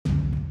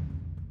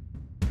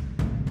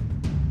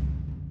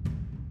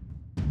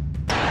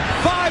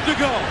5 to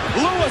go.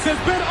 Lewis has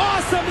been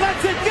awesome.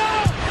 Lets it go.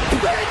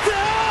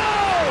 Bingo!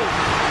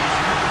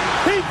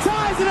 He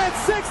ties it at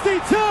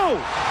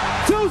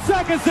 62. 2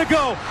 seconds to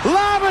go.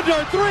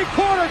 Lavender,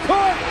 three-quarter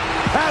court.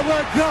 And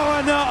we're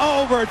going to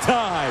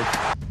overtime.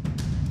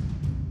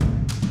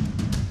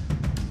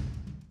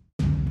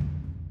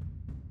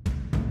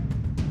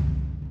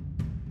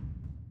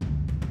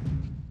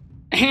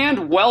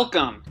 And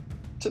welcome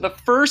to the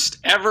first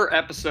ever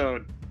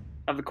episode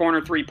of the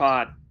Corner 3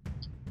 Pod.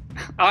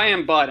 I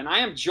am Bud, and I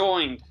am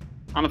joined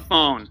on the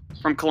phone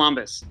from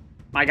Columbus,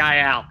 my guy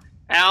Al.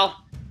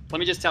 Al, let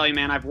me just tell you,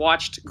 man, I've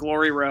watched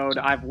Glory Road.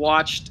 I've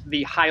watched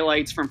the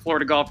highlights from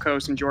Florida Gulf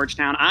Coast and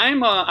Georgetown.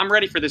 I'm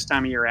ready for this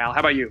time of year, Al.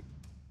 How about you?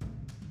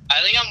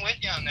 I think I'm with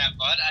you on that,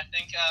 Bud. I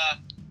think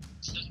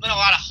there's been a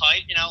lot of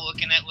hype,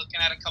 looking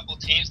at a couple of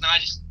teams. Now I'm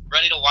just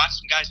ready to watch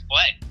some guys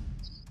play.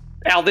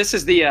 Al, this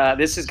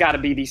has got to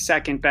be the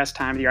second best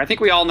time of the year. I think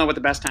we all know what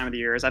the best time of the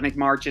year is. I think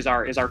March is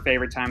our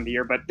favorite time of the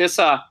year. But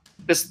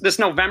this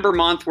November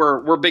month,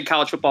 we're big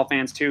college football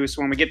fans too.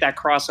 So when we get that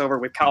crossover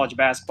with college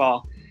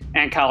basketball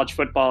and college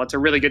football, it's a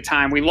really good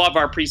time. We love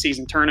our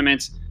preseason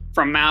tournaments,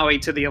 from Maui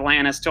to the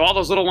Atlantis to all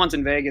those little ones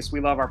in Vegas. We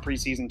love our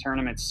preseason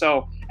tournaments.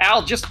 So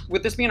Al, just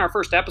with this being our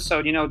first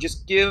episode,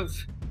 just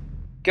give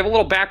a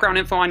little background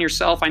info on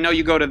yourself. I know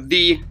you go to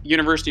the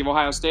University of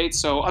Ohio State.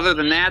 So other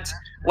than that,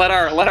 let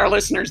our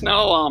listeners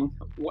know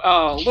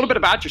a little bit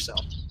about yourself.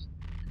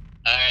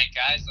 All right,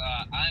 guys.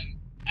 I'm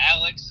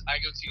Alex. I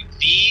go to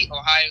the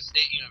Ohio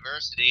State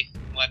University.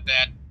 Let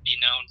that be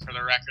known for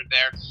the record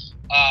there.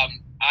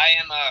 I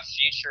am a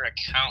future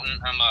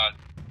accountant. I'm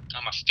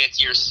a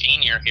fifth-year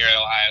senior here at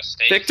Ohio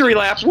State. Victory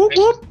lap. Whoop,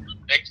 whoop.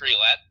 Victory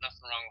lap.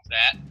 Nothing wrong with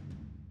that.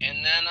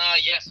 And then,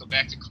 so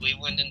back to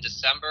Cleveland in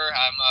December.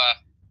 I'm a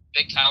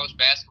big college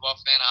basketball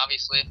fan,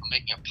 obviously, if I'm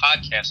making a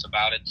podcast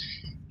about it.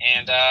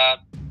 And,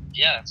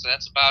 so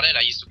that's about it.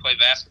 I used to play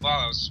basketball.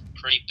 I was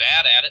pretty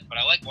bad at it, but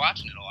I like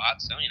watching it a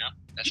lot. So,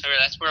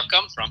 that's where I've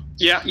come from.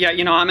 Yeah,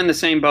 I'm in the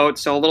same boat.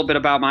 So a little bit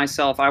about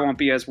myself. I won't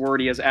be as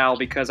wordy as Al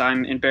because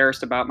I'm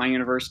embarrassed about my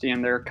university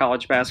and their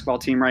college basketball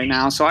team right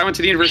now. So I went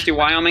to the University of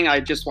Wyoming. I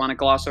just want to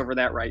gloss over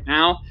that right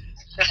now.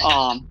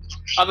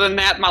 Other than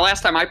that, my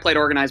last time I played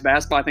organized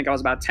basketball, I think I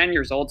was about 10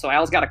 years old. So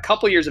Al's got a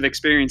couple years of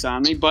experience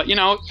on me. But,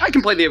 I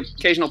can play the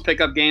occasional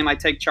pickup game. I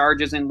take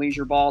charges in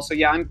leisure ball. So,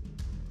 yeah, I'm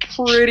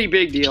pretty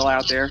big deal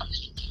out there.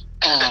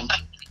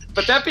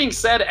 But that being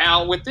said,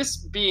 Al, with this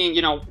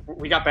being,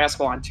 we got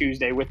basketball on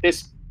Tuesday. With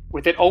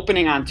it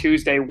opening on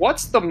Tuesday,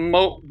 what's the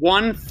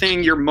one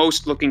thing you're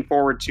most looking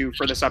forward to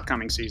for this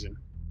upcoming season?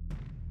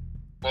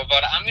 Well,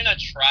 but I'm going to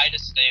try to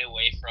stay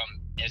away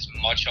from as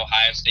much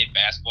Ohio State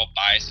basketball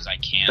bias as I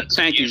can.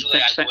 Thank you.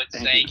 Usually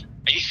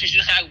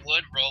I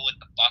would roll with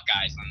the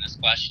Buckeyes on this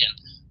question.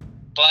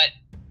 But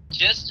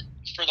just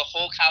for the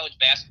whole college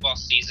basketball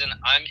season,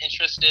 I'm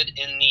interested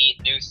in the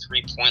new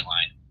three-point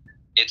line.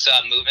 It's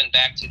moving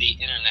back to the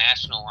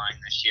international line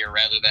this year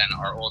rather than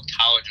our old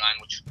college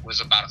line, which was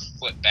about a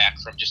foot back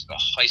from just the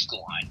high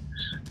school line.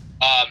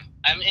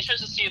 I'm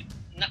interested to see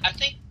I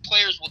think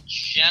players will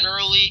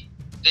generally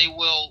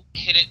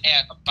hit it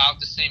at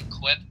about the same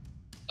clip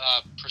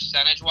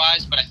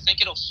percentage-wise, but I think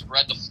it'll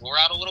spread the floor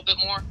out a little bit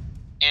more,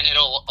 and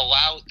it'll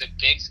allow the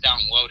bigs down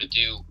low to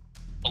do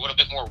a little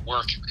bit more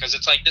work. Because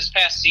it's like this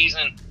past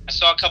season, I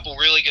saw a couple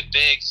really good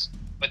bigs,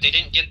 but they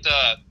didn't get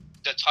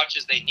the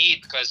touches they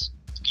need because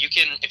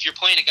if you're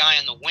playing a guy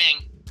in the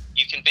wing,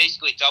 you can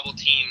basically double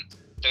team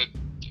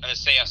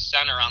say a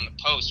center on the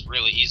post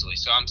really easily.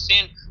 So I'm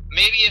seeing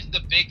maybe if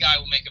the big guy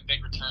will make a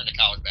big return to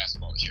college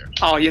basketball this year.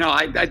 Oh,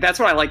 that's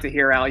what I like to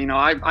hear, Al.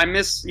 I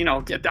miss,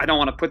 I don't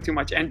want to put too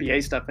much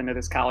NBA stuff into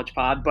this college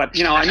pod, but,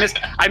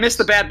 I miss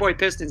the bad boy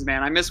Pistons,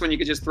 man. I miss when you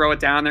could just throw it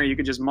down there, you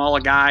could just maul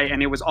a guy,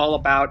 and it was all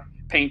about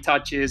paint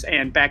touches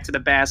and back to the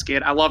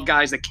basket. I love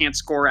guys that can't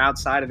score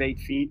outside of 8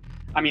 feet.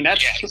 I mean,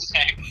 that's. Yeah,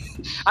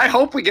 exactly. I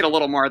hope we get a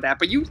little more of that.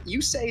 But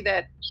you say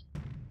that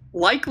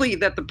likely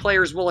that the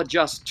players will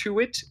adjust to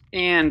it,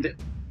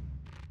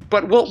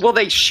 but will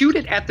they shoot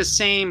it at the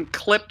same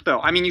clip though?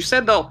 I mean, you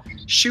said they'll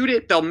shoot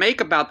it, they'll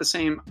make about the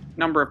same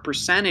number of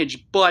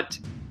percentage, but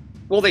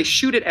will they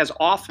shoot it as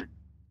often?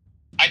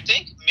 I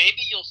think maybe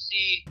you'll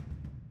see.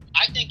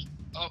 I think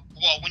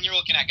when you're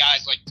looking at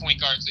guys like point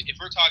guards, if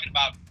we're talking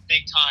about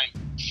big time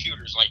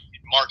shooters like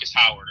Marcus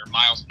Howard or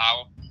Miles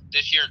Powell.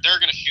 This year, they're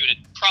going to shoot it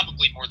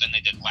probably more than they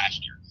did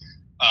last year.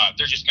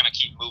 They're just going to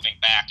keep moving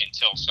back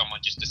until someone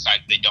just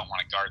decides they don't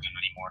want to guard them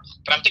anymore.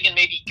 But I'm thinking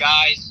maybe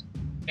guys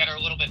that are a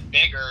little bit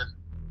bigger,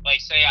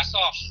 like say I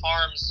saw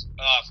Harms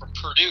from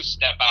Purdue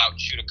step out and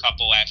shoot a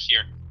couple last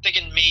year.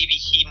 Thinking maybe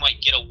he might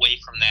get away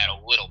from that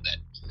a little bit.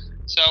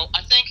 So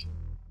I think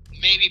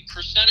maybe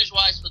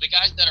percentage-wise for the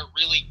guys that are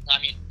really,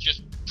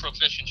 just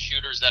proficient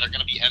shooters that are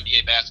going to be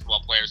NBA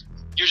basketball players,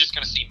 you're just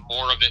going to see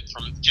more of it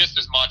from just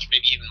as much,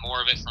 maybe even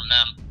more of it from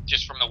them,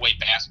 just from the way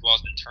basketball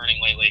has been turning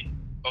lately.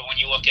 But when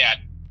you look at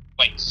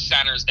like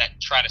centers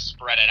that try to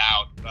spread it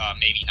out,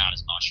 maybe not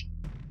as much.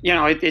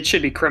 it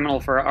should be criminal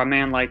for a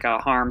man like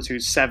Harms,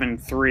 who's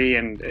 7'3",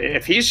 and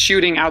if he's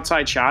shooting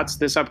outside shots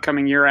this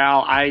upcoming year,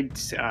 Al,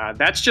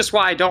 that's just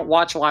why I don't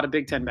watch a lot of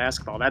Big Ten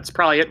basketball. That's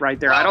probably it right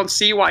there. I don't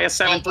see why a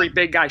 7'3"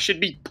 big guy should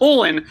be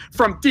pulling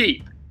from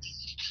deep.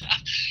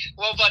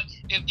 Well, but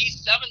if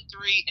he's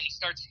 7'3" and he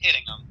starts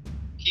hitting them,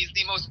 he's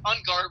the most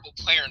unguardable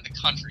player in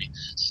the country.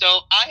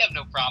 So I have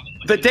no problem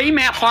with it. The day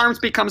Matt Harms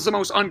becomes the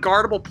most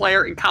unguardable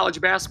player in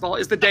college basketball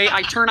is the day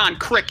I turn on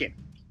cricket.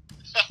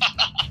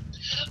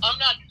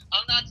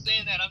 I'm not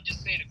saying that. I'm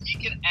just saying if he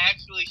can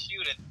actually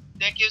shoot it,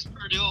 that gives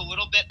Purdue a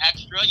little bit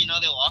extra. You know,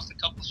 they lost a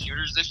couple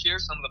shooters this year,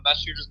 some of the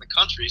best shooters in the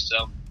country.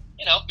 So,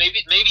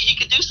 maybe he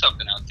could do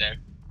something out there.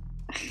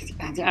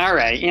 All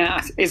right.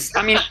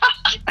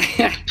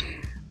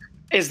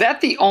 Is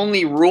that the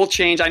only rule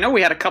change? I know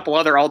we had a couple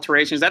other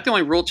alterations. Is that the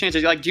only rule change?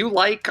 Do you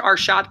like our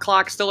shot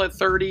clock still at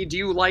 30? Do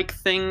you like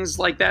things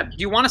like that? Do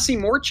you want to see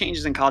more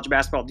changes in college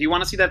basketball? Do you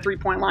want to see that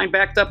three-point line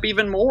backed up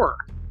even more?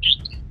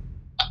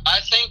 I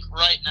think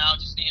right now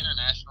just the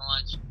international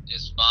line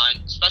is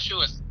fine, especially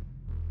with,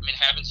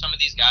 having some of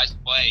these guys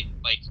play,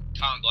 like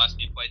Colin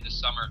Gillespie played this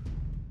summer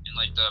in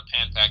like the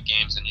Pan Pac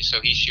games, and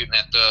so he's shooting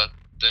at the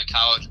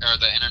college or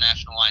the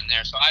international line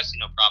there. So I see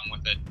no problem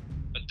with it.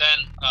 But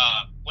then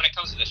when it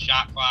comes to the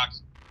shot clock,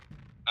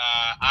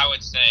 I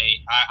would say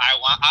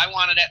I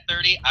want it at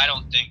 30. I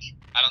don't think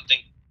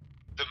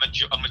a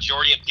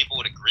majority of people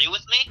would agree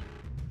with me.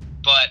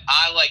 But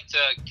I like to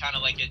kind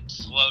of like it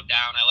slowed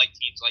down. I like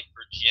teams like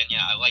Virginia.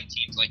 I like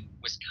teams like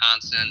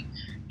Wisconsin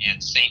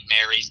and St.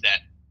 Mary's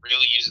that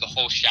really use the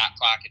whole shot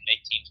clock and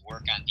make teams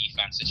work on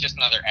defense. It's just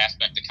another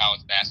aspect of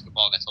college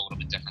basketball that's a little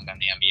bit different than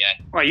the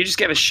NBA. Well, you just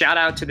gave a shout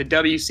out to the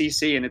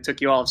WCC, and it took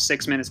you all of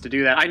 6 minutes to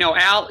do that. I know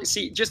Al,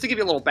 just to give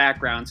you a little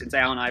background, since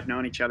Al and I have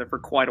known each other for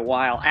quite a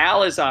while,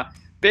 Al is a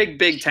big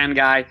Big Ten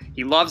guy.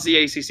 He loves the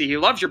ACC. He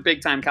loves your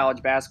big-time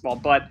college basketball,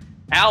 but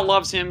Al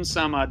loves him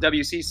some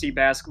WCC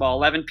basketball,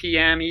 11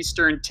 p.m.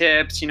 Eastern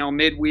tips,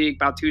 midweek,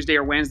 about Tuesday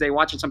or Wednesday,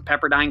 watching some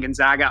Pepperdine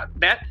Gonzaga.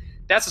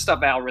 That's the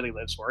stuff Al really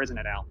lives for, isn't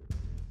it, Al?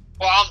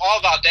 Well, I'm all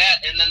about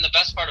that. And then the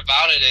best part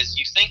about it is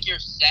you think your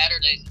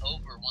Saturday's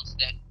over once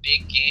that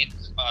big game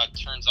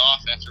turns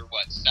off after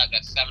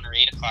that 7 or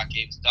 8 o'clock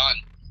game's done.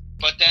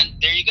 But then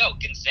there you go,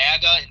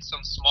 Gonzaga in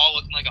some small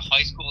looking like a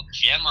high school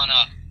gym on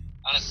a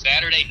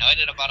Saturday night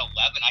at about 11,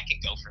 I can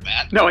go for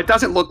that. No, it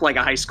doesn't look like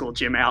a high school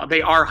gym, Al.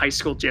 They are high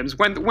school gyms.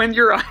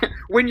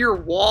 When your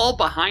wall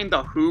behind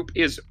the hoop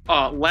is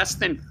less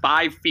than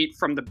 5 feet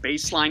from the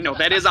baseline, no,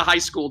 that is a high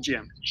school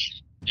gym.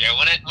 Yeah,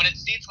 when it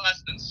seats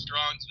less than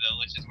Strongsville,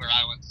 which is where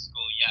I went to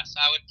school, yes,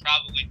 I would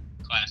probably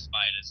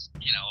classify it as a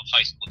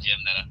high school gym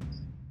that a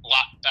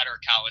lot better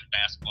college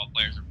basketball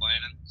players are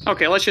playing in.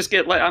 Okay, let's just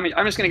I'm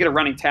just going to get a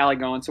running tally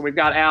going. So we've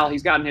got Al.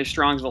 He's gotten his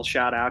Strongsville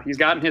shout out. He's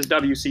gotten his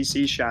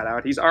WCC shout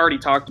out. He's already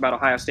talked about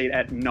Ohio State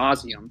ad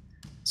nauseum.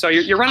 So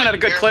you're running at a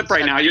good clip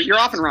right now. You're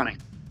off and running.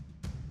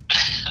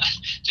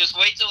 Just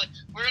wait till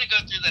we're going to go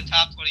through the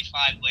top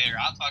 25 later.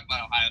 I'll talk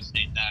about Ohio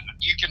State then.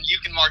 You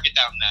can mark it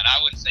down then.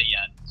 I wouldn't say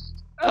yet.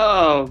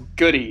 Oh,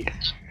 goody.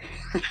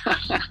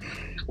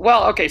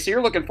 Well, okay, so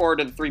you're looking forward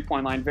to the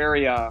three-point line.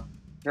 Very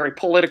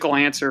political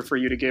answer for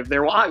you to give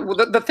there. Well,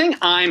 the thing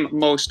I'm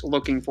most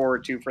looking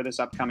forward to for this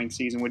upcoming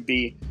season would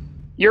be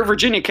your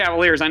Virginia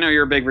Cavaliers. I know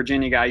you're a big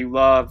Virginia guy. You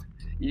love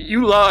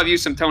you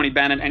some Tony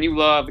Bennett, and you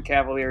love the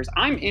Cavaliers.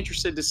 I'm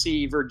interested to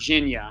see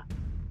Virginia,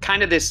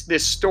 kind of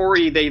this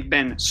story they've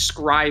been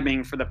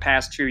scribing for the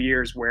past 2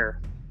 years, where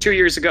 2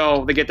 years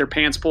ago they get their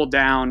pants pulled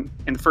down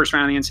in the first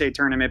round of the NCAA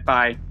tournament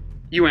by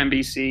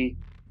UMBC.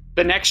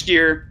 The next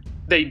year,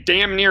 they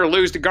damn near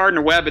lose to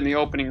Gardner-Webb in the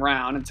opening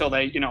round until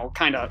they,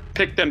 kind of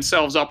pick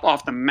themselves up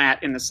off the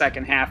mat in the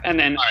second half. And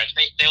then, all right,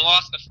 they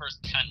lost the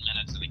first 10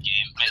 minutes of the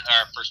game, or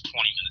first 20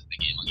 minutes of the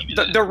game. I'll give you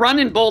that. The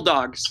running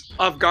Bulldogs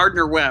of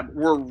Gardner-Webb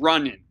were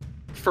running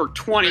for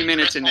 20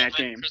 minutes in that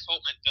game. Chris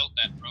Holtman built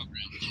that program.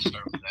 Let's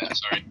start with that.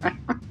 Sorry.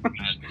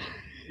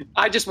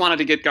 I just wanted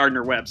to get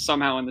Gardner-Webb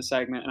somehow in the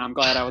segment, and I'm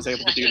glad I was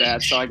able to do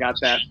that, so I got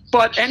that.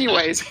 But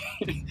anyways,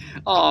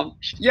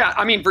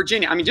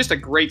 Virginia, just a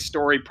great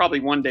story. Probably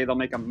one day they'll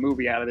make a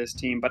movie out of this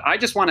team, but I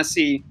just want to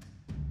see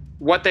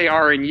what they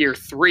are in year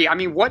 3.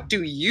 What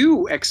do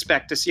you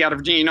expect to see out of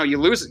Virginia? You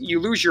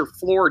lose your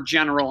floor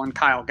general and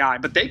Kyle Guy,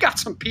 but they got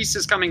some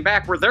pieces coming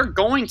back where they're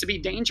going to be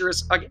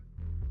dangerous again.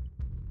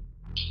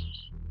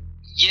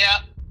 Yeah.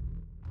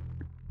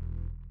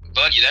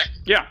 Bud, you there?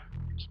 Yeah.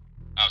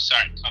 Oh,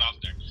 sorry, cut off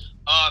there.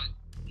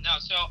 No,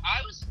 so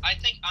I'm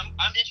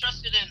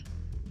interested in.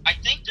 I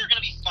think they're going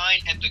to be fine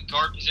at the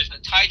guard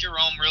position. Ty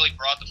Jerome really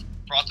brought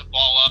the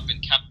ball up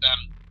and kept them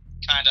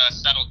kind of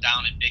settled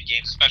down in big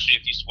games, especially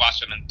if you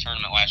watched him in the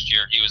tournament last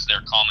year. He was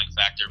their calming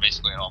factor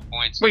basically at all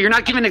points. Well, you're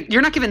not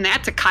giving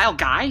that to Kyle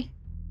Guy?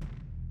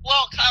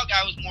 Well, Kyle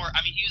Guy was more.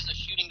 He was a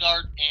shooting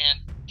guard and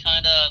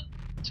kind of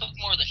took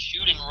more of the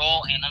shooting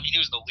role, and he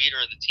was the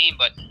leader of the team.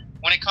 But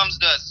when it comes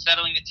to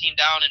settling the team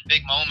down in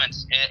big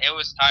moments, it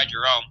was Ty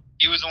Jerome.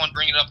 He was the one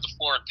bringing it up the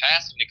floor and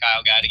passing to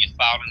Kyle Guy to get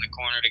fouled in the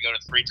corner to go to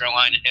the free throw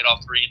line and hit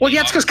all three. Well,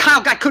 yeah, it's because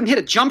Kyle Guy couldn't hit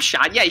a jump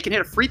shot. Yeah, he can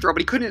hit a free throw,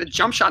 but he couldn't hit a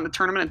jump shot in the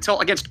tournament until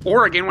against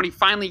Oregon when he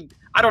finally,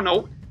 I don't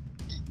know,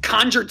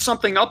 conjured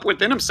something up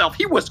within himself.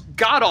 He was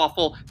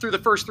god-awful through the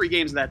first 3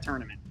 games of that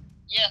tournament.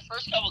 Yeah,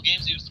 first couple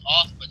games he was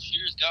off, but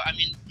shooters go. I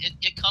mean,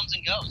 it comes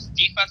and goes.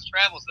 Defense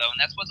travels, though, and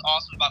that's what's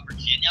awesome about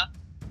Virginia.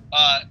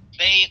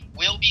 They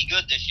will be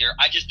good this year.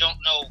 I just don't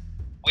know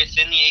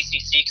within the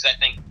ACC because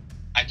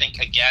I think,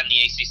 again, the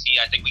ACC,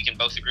 I think we can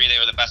both agree they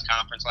were the best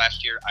conference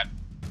last year. I've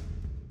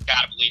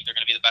got to believe they're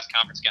going to be the best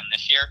conference again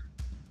this year.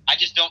 I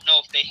just don't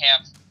know if they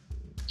have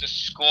the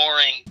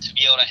scoring to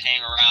be able to hang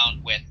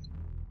around with,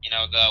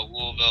 the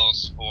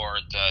Louisvilles or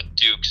the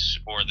Dukes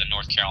or the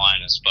North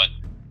Carolinas. But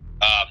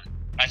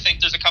I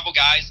think there's a couple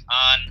guys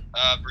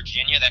on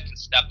Virginia that can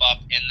step up.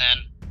 And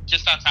then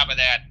just on top of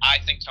that, I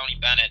think Tony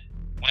Bennett,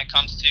 when it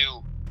comes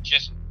to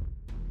just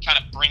kind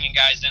of bringing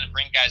guys in and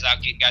bringing guys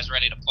out, getting guys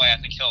ready to play, I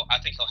think he'll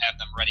have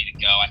them ready to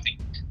go. I think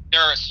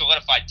they're a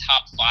solidified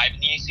top 5 in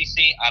the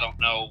ACC. I don't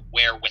know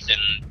where within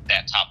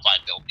that top 5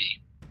 they'll be.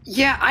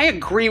 Yeah, I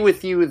agree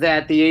with you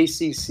that the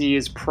ACC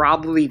is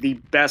probably the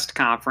best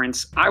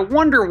conference. I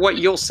wonder what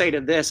you'll say to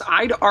this.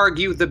 I'd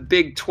argue the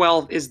Big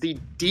 12 is the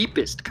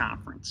deepest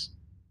conference.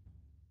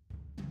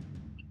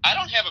 I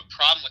don't have a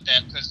problem with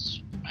that because,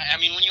 I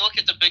mean, when you look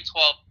at the Big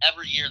 12,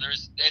 every year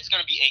it's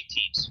going to be 8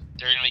 teams.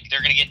 They're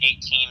going to get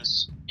 8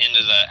 teams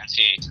into the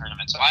NCAA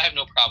tournament. So I have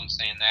no problem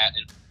saying that.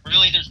 And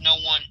really, there's no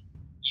one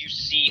you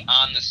see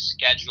on the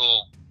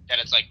schedule that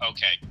it's like,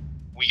 okay,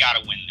 we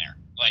got to win there.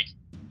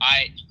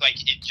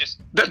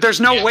 There's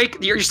no Wake.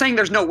 You're saying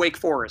there's no Wake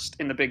Forest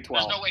in the Big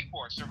 12. There's no Wake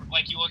Forest.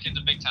 Like you look at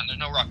the Big 10, there's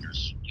no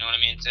Rutgers. You know what I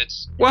mean?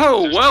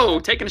 Whoa!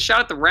 Taking a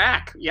shot at the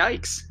rack.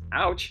 Yikes!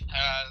 Ouch.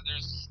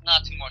 There's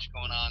not too much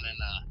going on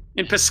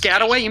in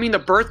Piscataway. You mean the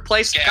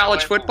birthplace of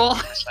college football?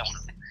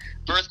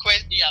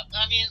 Birthplace? Yeah.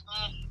 I mean,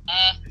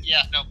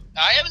 yeah. No,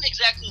 I haven't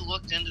exactly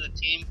looked into the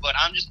team, but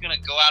I'm just gonna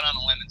go out on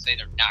a limb and say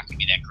they're not gonna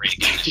be that great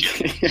again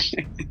this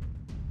year.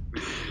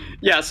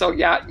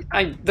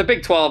 The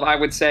Big 12, I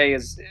would say,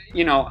 is,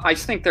 I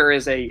think there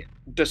is a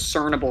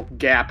discernible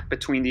gap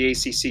between the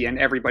ACC and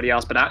everybody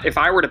else. But if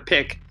I were to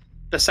pick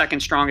the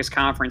second strongest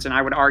conference, and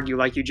I would argue,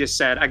 like you just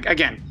said,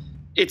 again,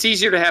 it's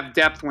easier to have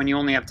depth when you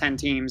only have 10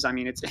 teams. I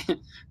mean, it's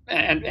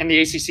and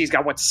the ACC's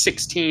got,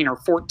 16 or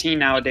 14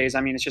 nowadays.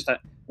 I mean, it's just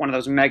one of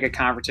those mega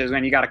conferences,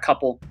 and you got a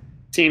couple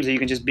teams that you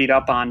can just beat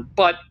up on.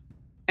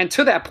 And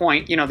to that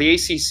point, the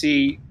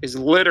ACC is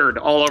littered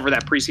all over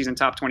that preseason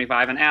top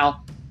 25. And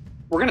Al,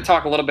 we're going to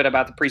talk a little bit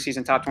about the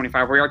preseason top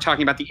 25. We are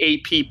talking about the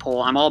AP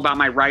poll. I'm all about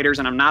my writers,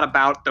 and I'm not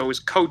about those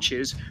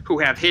coaches who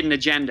have hidden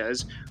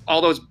agendas,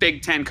 all those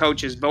Big Ten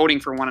coaches voting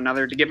for one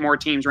another to get more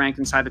teams ranked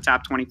inside the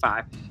top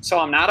 25. So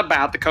I'm not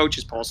about the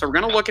coaches poll. So we're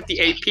going to look at the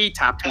AP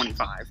top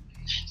 25.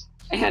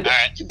 And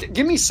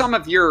give me some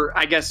of your,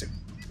 I guess,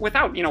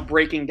 without,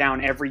 breaking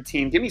down every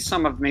team, give me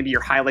some of maybe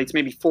your highlights,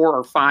 maybe 4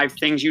 or 5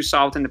 things you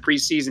saw within the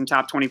preseason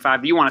top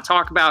 25 that you want to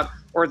talk about,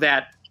 or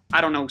that, I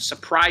don't know,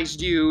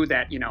 surprised you,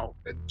 that,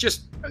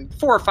 just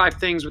 4 or 5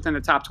 things within the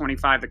top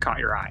 25 that caught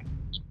your eye.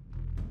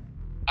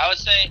 I would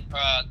say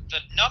the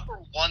number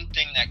one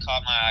thing that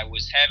caught my eye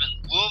was having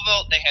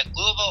Louisville. They had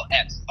Louisville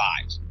at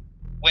 5,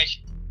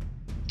 which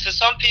to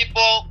some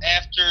people,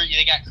 after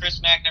they got Chris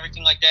Mack and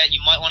everything like that,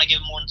 you might want to give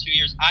them more than 2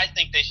 years. I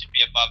think they should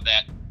be above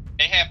that.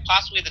 They have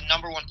possibly the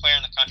number 1 player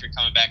in the country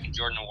coming back in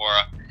Jordan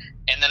Nwora.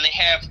 And then they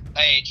have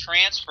a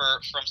transfer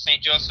from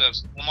St.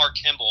 Joseph's, Lamar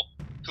Kimball,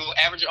 who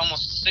averaged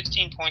almost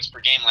 16 points per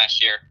game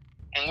last year.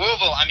 And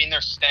Louisville, I mean, they're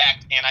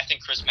stacked, and I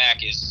think Chris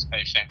Mack is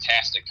a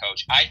fantastic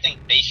coach. I think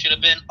they should have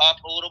been up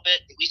a little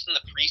bit, at least in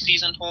the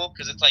preseason poll,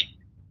 because it's like,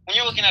 when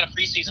you're looking at a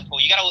preseason poll,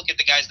 you got to look at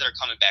the guys that are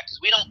coming back. Because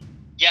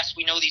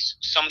we know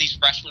some of these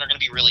freshmen are going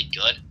to be really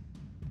good,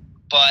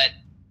 but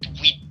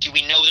do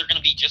we know they're going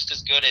to be just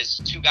as good as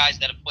 2 guys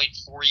that have played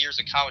 4 years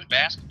of college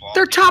basketball?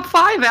 They're top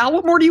 5, Al.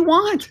 What more do you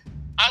want?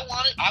 I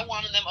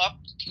wanted them up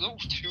 2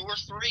 or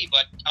 3,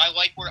 but I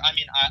like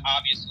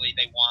obviously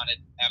they wanted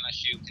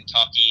MSU,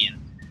 Kentucky, and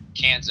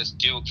Kansas,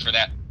 Duke for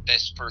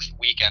this first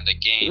weekend of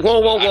games.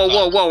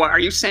 Whoa! Are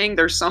you saying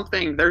there's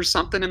something in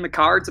the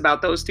cards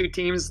about those 2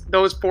 teams,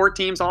 those 4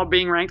 teams, all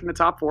being ranked in the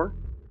top 4?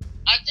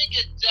 I think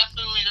it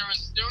definitely there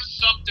was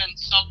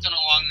something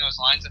along those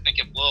lines. I think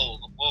if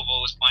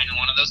Louisville was playing in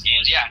one of those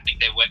games, yeah, I think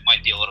they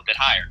might be a little bit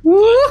higher.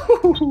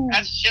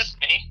 That's just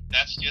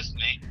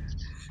me.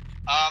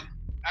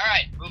 All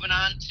right, moving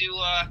on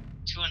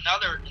to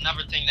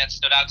another thing that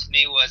stood out to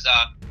me was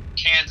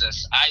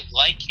Kansas. I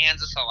like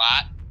Kansas a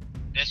lot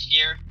this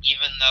year,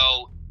 even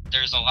though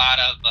there's a lot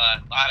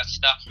of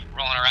stuff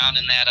rolling around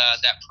in that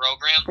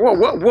program.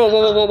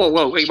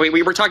 Whoa! Wait!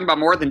 We were talking about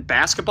more than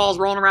basketballs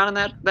rolling around in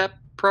that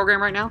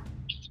program right now.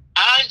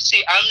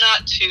 I'm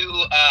not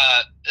too.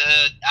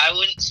 I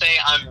wouldn't say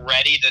I'm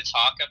ready to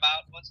talk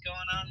about what's going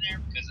on there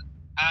because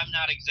I'm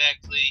not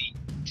exactly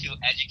too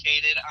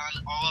educated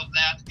on all of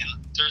that, and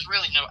there's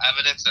really no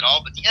evidence at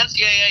all. But the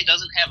NCAA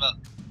doesn't have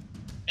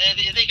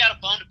they got a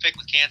bone to pick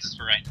with Kansas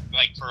for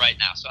right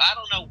now. So I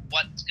don't know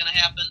what's going to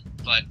happen.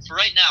 But for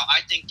right now,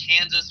 I think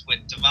Kansas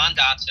with Devon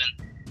Dotson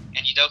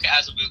and Udoka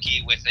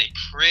Azubuike with a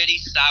pretty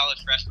solid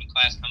freshman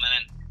class coming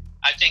in,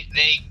 I think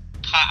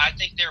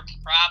they're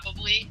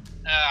probably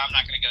I'm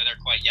not going to go there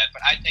quite yet,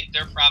 but I think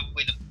they're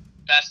probably the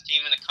best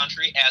team in the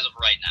country as of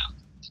right now.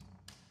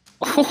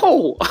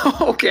 Oh,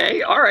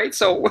 okay, all right.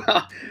 So,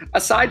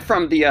 aside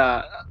from the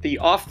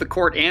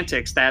off-the-court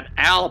antics that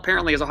Al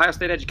apparently, his Ohio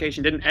State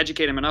education didn't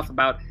educate him enough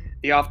about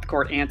the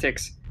off-the-court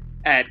antics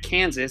at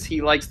Kansas,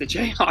 he likes the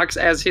Jayhawks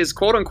as his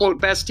quote-unquote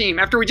best team.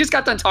 After we just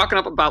got done talking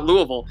up about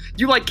Louisville,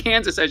 you like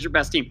Kansas as your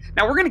best team.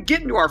 Now, we're going to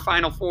get into our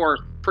Final Four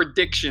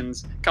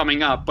predictions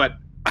coming up, but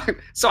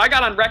so I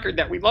got on record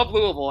that we love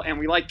Louisville and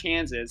we like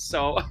Kansas.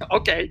 So,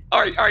 okay,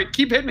 all right,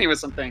 keep hitting me with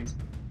some things.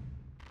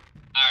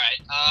 All right,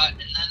 and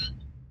then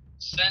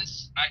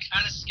since I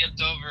kind of skipped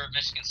over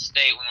Michigan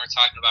State when we're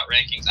talking about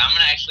rankings, I'm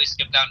going to actually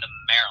skip down to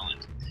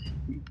Maryland.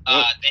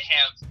 They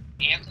have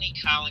Anthony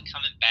Collin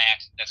coming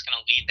back. That's going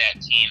to lead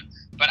that team.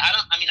 But I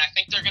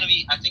think they're going to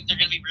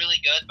be really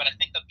good. But I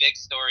think the big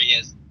story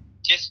is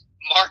just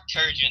Mark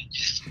Turgeon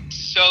just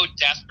so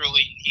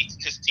desperately needs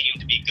this team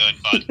to be good.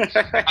 But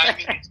I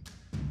mean,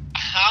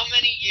 how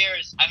many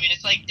years? I mean,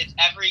 it's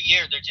every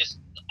year. They're just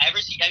at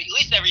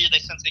least every year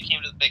since they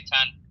came to the Big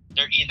Ten,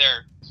 they're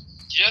either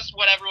just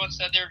what everyone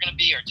said they were going to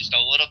be, or just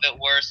a little bit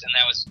worse, and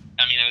it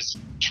was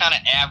kind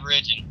of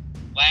average. And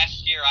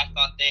last year, I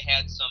thought they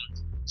had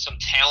some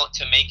talent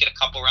to make it a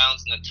couple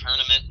rounds in the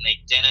tournament, and they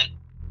didn't.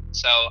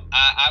 So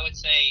I would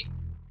say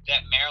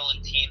that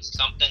Maryland team's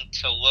something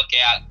to look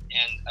at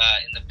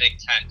in the Big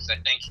Ten, because I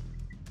think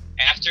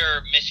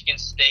after Michigan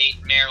State,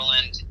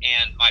 Maryland,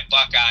 and my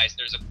Buckeyes,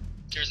 there's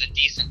a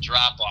decent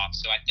drop off.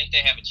 So I think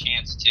they have a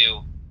chance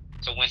to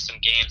win some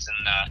games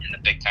in the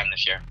Big Ten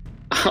this year.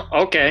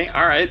 Okay,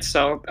 all right.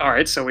 So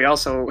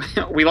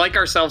we like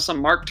ourselves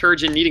some Mark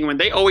Turgeon needing when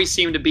they always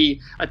seem to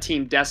be a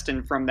team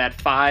destined from that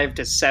 5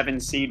 to 7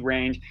 seed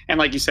range, and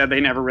like you said,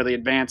 they never really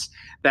advance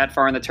that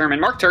far in the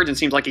tournament. Mark Turgeon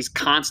seems like he's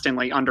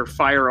constantly under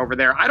fire over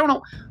there. I don't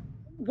know.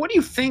 What do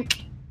you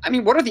think? I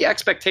mean, what are the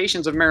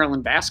expectations of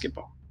Maryland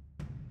basketball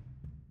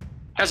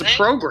as a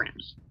program?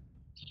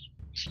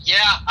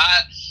 Yeah,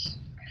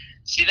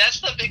 see, that's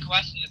the big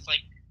question. It's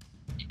like,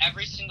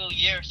 every single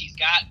year he's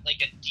got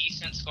like a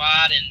decent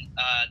squad, and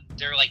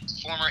they're like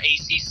former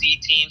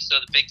ACC teams, so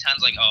the Big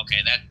Ten's like, oh,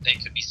 okay, that they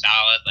could be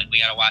solid. Like, we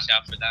got to watch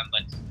out for them,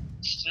 but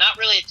it's not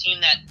really a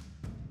team that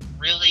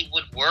really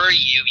would worry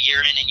you year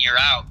in and year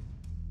out.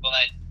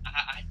 But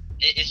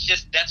it's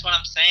just, that's what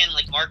I'm saying.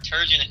 Like, Mark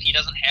Turgeon, if he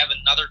doesn't have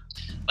another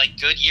like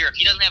good year, if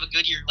he doesn't have a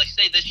good year, like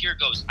say this year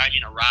goes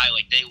awry,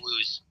 like they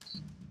lose,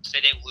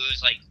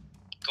 like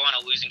go on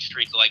a losing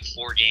streak of like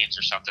 4 games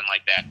or something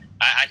like that,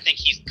 I think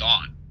he's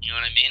gone. You know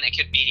what I mean? It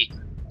could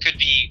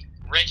be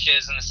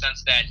riches in the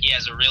sense that he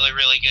has a really,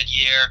 really good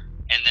year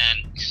and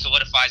then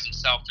solidifies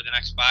himself for the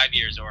next 5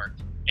 years, or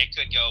it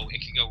could go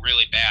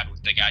really bad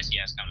with the guys he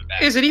has coming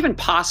back. Is it even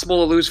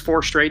possible to lose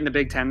 4 straight in the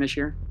Big Ten this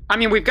year? I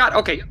mean, we've got,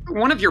 okay,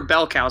 one of your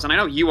bell cows, and I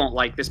know you won't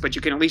like this, but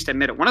you can at least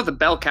admit it. One of the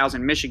bell cows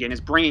in Michigan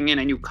is bringing in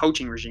a new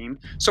coaching regime,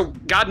 so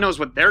God knows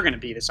what they're going to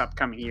be this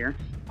upcoming year.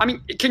 I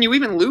mean, can you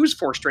even lose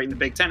 4 straight in the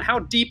Big Ten? How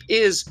deep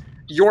is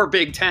your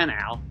Big Ten,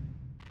 Al?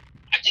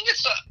 I think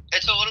it's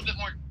a little bit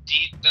more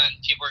deep than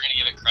people are going to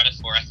give it credit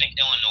for. I think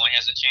Illinois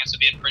has a chance to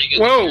be a pretty good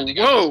team.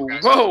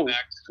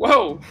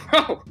 Whoa.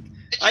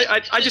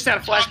 I just had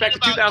a flashback to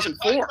 2004.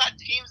 Just talking about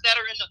teams that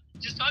are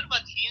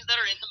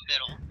in the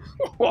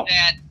middle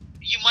that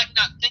you might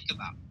not think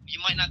about.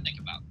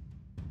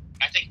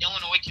 I think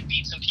Illinois can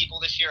beat some people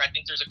this year. I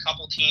think there's a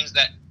couple teams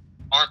that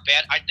aren't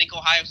bad. I think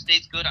Ohio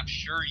State's good. I'm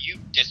sure you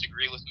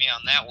disagree with me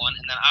on that one.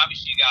 And then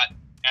obviously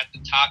at the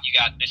top, you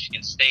got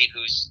Michigan State,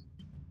 who's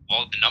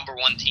the number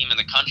 1 team in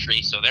the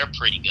country, so they're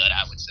pretty good,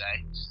 I would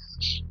say.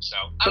 So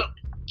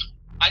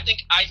I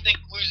think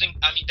losing.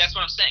 I mean, that's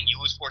what I'm saying.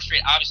 You lose 4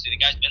 straight. Obviously, the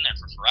guy's been there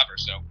for forever,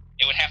 so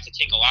it would have to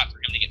take a lot for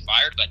him to get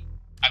fired. But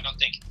I don't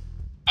think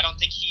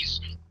he's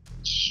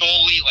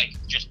solely like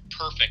just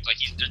perfect. Like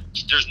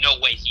there's no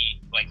way he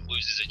like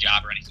loses a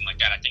job or anything like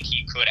that. I think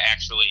he could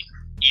actually,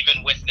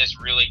 even with this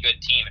really good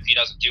team, if he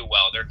doesn't do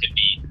well, there could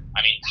be,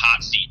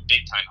 hot seat,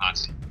 big time hot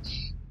seat.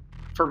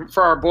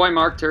 For our boy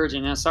Mark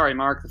Turgeon, yeah, sorry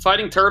Mark, the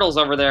Fighting Turtles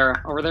over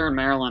there in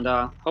Maryland,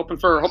 hoping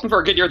for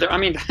a good year there. I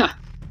mean,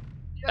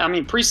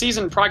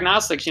 preseason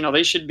prognostics,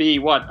 they should be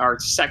our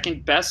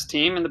second best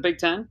team in the Big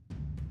Ten.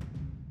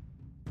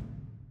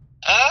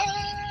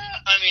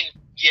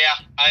 Yeah,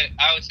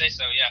 I would say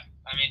so. Yeah,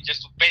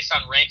 just based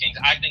on rankings,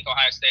 I think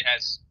Ohio State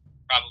has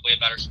probably a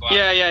better squad.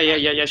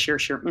 Yeah. Sure.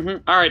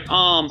 Mm-hmm. All right.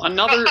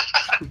 Another.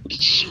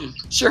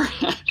 Sure.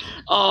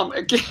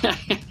 Again,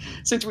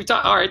 since we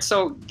talked. All right.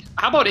 So,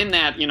 how about in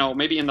that?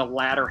 Maybe in the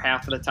latter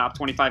half of the top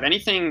 25.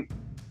 Anything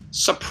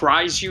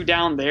surprise you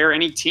down there?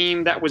 Any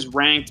team that was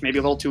ranked maybe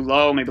a little too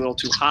low, maybe a little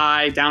too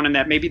high, down in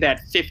that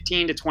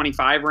 15 to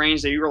 25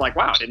 range that you were like,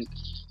 wow, I didn't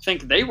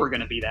think they were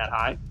going to be that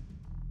high.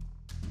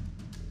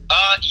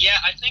 Yeah,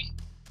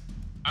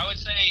 I would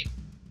say.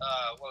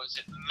 What was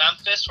it?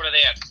 Memphis? What are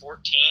they at?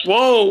 14?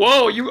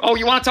 Whoa! You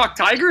want to talk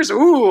Tigers?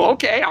 Ooh,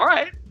 okay, all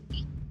right.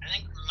 I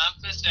think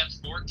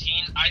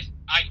 14. I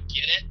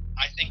get it.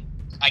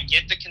 I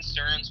get the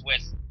concerns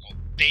with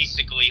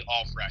basically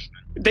all freshmen.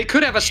 They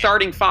could have a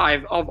starting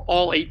 5 of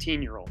all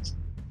 18-year-olds.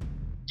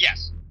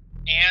 Yes,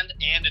 and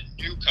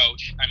a new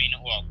coach. I mean,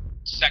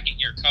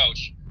 second-year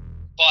coach.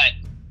 But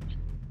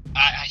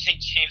I think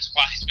James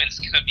Wiseman's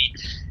going to be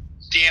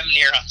damn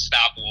near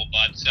unstoppable,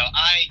 bud. So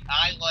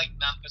I like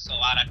Memphis a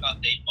lot. I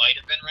thought they might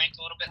have been ranked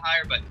a little bit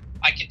higher, but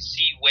I can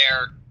see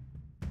where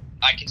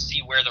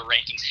the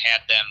rankings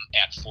had them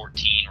at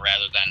 14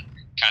 rather than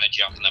kind of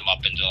jumping them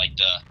up into like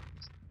the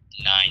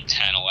 9,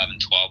 10, 11,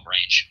 12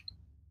 range.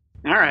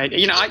 All right.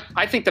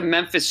 I think the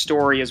Memphis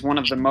story is one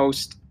of the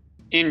most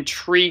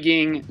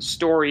intriguing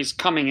stories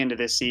coming into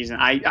this season.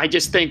 I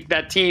just think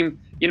that team,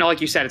 like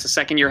you said, it's a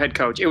second-year head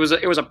coach. It was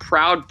a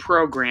proud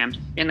program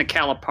in the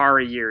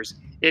Calipari years.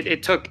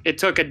 It took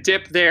a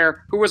dip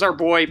there. Who was our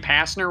boy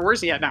Passner? Where's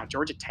he at now?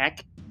 Georgia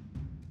Tech?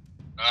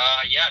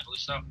 Yeah, I believe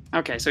so.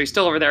 Okay, so he's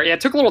still over there. Yeah,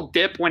 it took a little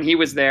dip when he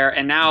was there,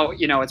 and now,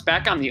 it's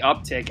back on the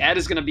uptick. Ed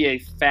is going to be a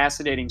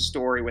fascinating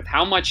story with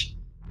how much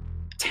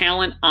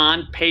talent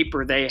on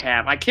paper they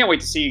have. I can't wait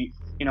to see,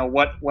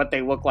 what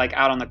they look like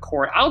out on the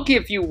court. I'll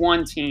give you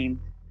one team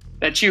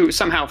that you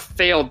somehow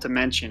failed to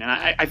mention, and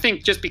I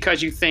think just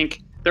because you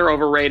think they're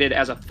overrated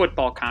as a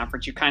football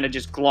conference, you kind of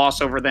just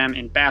gloss over them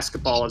in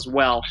basketball as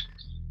well.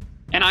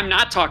 And I'm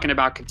not talking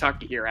about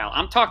Kentucky here, Al.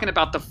 I'm talking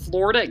about the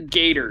Florida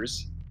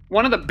Gators.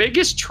 One of the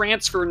biggest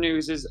transfer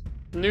news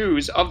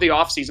of the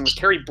offseason was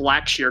Terry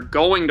Blackshear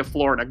going to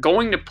Florida,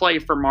 going to play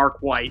for Mark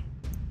White,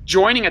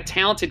 joining a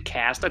talented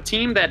cast, a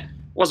team that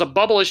was a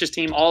bubblicious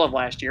team all of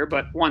last year,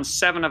 but won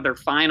 7 of their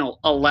final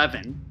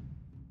 11.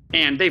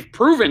 And they've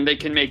proven they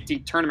can make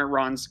deep tournament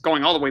runs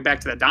going all the way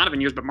back to the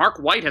Donovan years. But Mark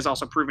White has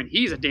also proven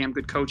he's a damn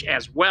good coach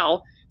as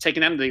well,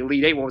 taking them to the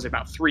Elite Eight,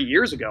 about 3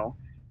 years ago.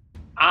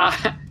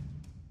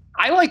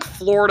 I like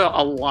Florida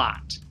a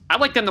lot. I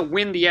like them to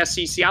win the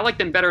SEC. I like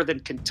them better than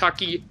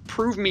Kentucky.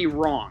 Prove me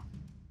wrong.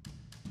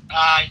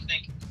 I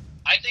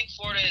think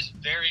Florida is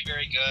very,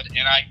 very good,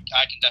 and I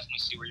can definitely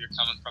see where you're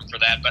coming from for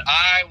that. But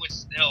I would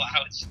still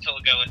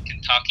go with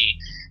Kentucky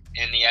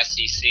in the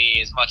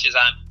SEC. As much as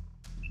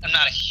I'm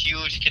not a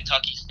huge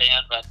Kentucky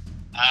fan, but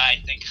I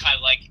think I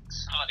like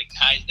some of the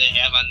guys they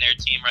have on their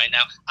team right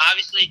now.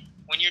 Obviously,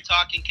 when you're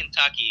talking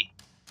Kentucky,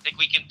 I think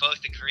we can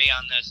both agree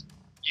on this.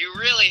 You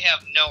really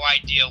have no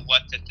idea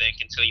what to think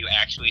until you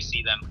actually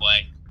see them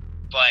play.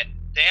 But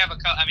they have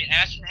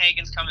Ashton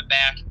Hagen's coming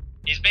back.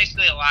 He's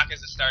basically a lock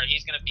as a starter.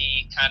 He's going to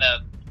be kind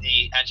of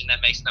the engine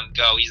that makes them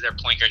go. He's their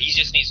point guard. He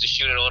just needs to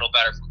shoot it a little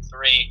better from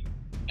 3.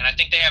 And I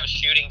think they have a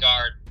shooting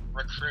guard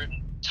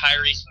recruiting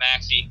Tyrese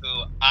Maxey,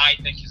 who I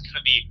think is going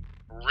to be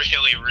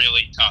really,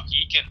 really tough.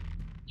 He can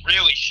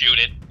really shoot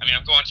it.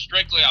 I'm going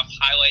strictly off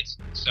highlights,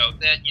 so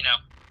that, you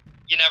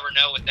never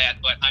know with that.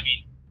 But,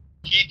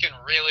 he can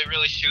really,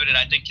 really shoot it.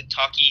 I think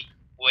Kentucky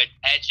would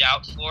edge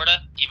out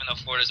Florida, even though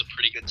Florida's a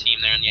pretty good team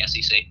there in the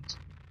SEC.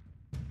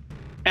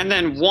 And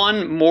then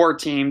one more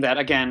team that,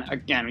 again,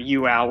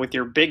 you, Al, with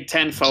your Big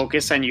Ten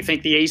focus, and you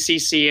think the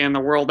ACC and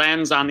the world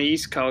ends on the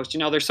East Coast.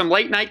 There's some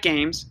late-night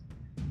games,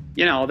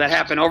 that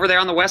happen over there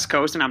on the West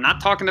Coast, and I'm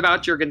not talking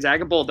about your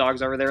Gonzaga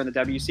Bulldogs over there in the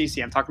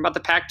WCC. I'm talking about the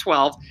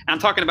Pac-12, and I'm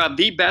talking about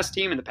the best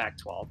team in the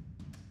Pac-12.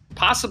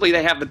 Possibly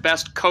they have the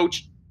best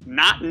coach,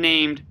 not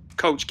named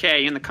Coach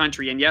K, in the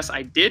country. And yes,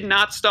 I did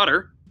not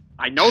stutter.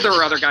 I know there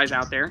are other guys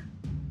out there.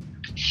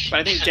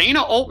 But I think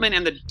Dana Altman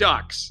and the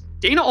Ducks,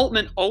 Dana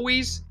Altman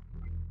always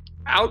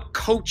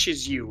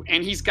out-coaches you.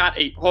 And he's got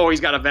a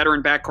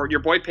veteran backcourt.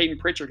 Your boy Peyton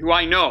Pritchard, who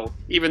I know,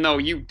 even though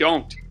you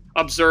don't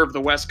observe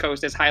the West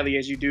Coast as highly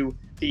as you do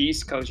the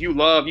East Coast, you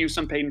love you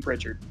some Peyton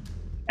Pritchard.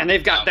 And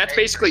they've got, that's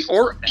basically,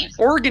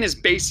 Oregon is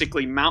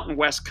basically Mountain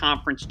West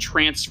Conference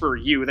transfer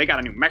U. They got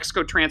a New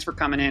Mexico transfer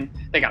coming in.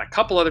 They got a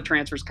couple other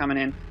transfers coming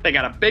in. They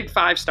got a big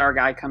 5-star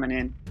guy coming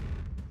in.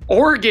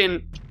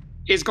 Oregon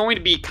is going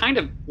to be kind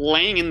of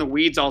laying in the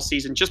weeds all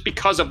season just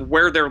because of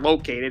where they're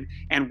located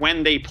and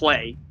when they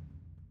play.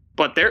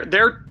 But they're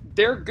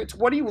good.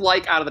 What do you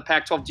like out of the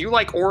Pac-12? Do you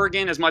like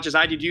Oregon as much as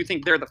I do? Do you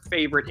think they're the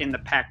favorite in the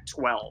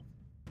Pac-12?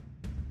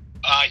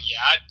 Yeah,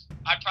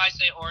 I'd probably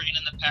say Oregon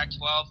in the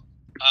Pac-12.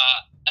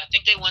 I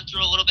think they went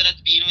through a little bit at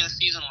the beginning of the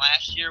season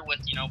last year with,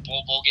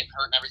 Bull getting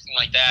hurt and everything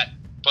like that.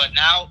 But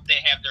now they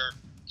have their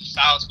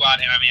solid squad.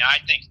 And, I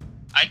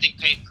think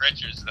Peyton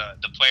Pritchard's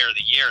the player of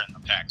the year in the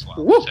Pac-12.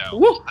 Woo, so,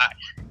 woo.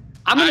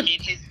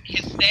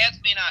 His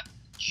stats may not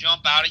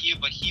jump out at you,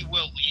 but he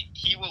will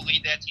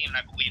lead that team, and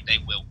I believe they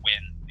will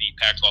win the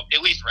Pac-12,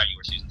 at least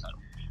regular season title.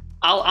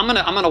 I'm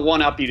gonna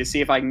one-up you to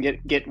see if I can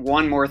get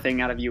one more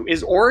thing out of you.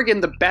 Is Oregon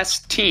the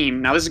best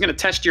team? Now, this is going to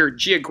test your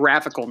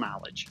geographical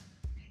knowledge.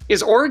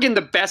 Is Oregon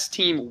the best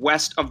team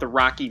west of the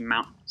Rocky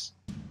Mountains?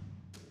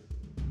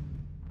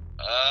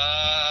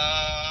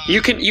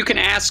 You can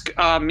ask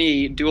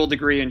me, dual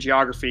degree in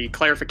geography,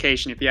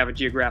 clarification if you have a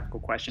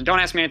geographical question. Don't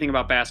ask me anything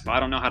about basketball. I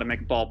don't know how to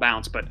make a ball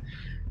bounce, but...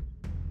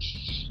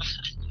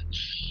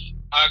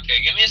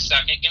 Okay, give me a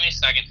second.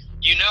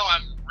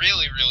 I'm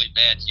really, really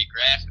bad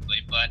geographically,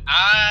 but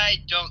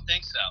I don't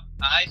think so.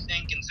 I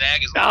think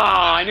Gonzaga's. Oh,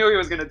 I knew he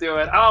was going to do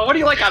it. Oh, what do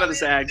you like out of the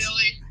Zags?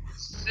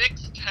 6'10"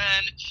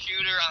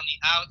 shooter on the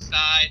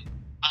outside.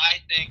 I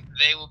think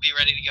they will be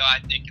ready to go. I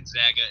think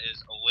Gonzaga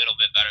is a little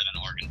bit better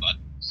than Oregon, but.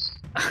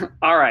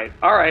 All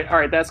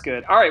right. That's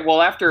good. All right.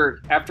 Well,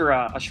 after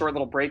a short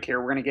little break here,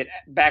 we're going to get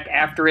back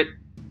after it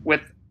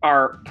with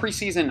our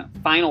preseason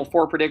Final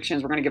Four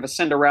predictions. We're going to give a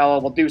Cinderella.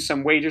 We'll do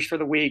some wagers for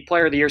the week,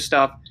 Player of the Year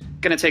stuff.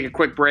 Going to take a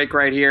quick break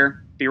right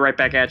here. Be right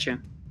back at you.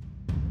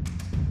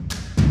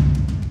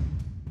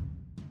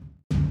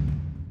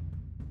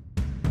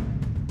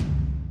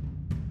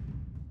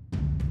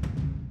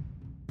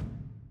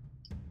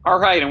 All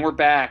right, and we're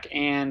back.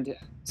 And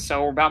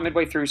so we're about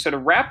midway through. So to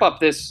wrap up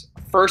this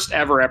first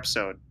ever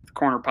episode of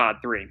Corner Pod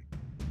 3,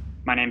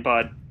 my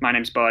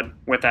name's Bud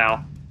with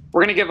Al. We're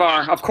going to give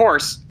our, of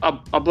course,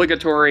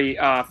 obligatory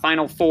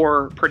Final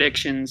Four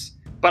predictions,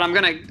 but I'm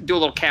going to do a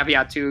little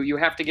caveat too. You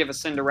have to give a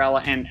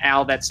Cinderella, and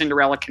Al, that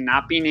Cinderella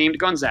cannot be named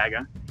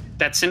Gonzaga.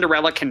 That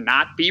Cinderella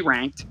cannot be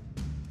ranked.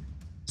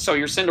 So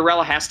your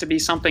Cinderella has to be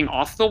something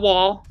off the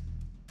wall.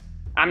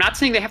 I'm not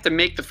saying they have to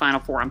make the Final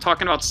Four. I'm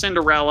talking about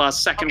Cinderella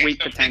second week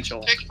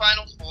potential. Pick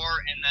Final Four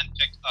and then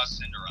pick a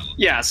Cinderella.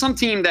 Yeah, some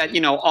team that,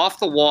 off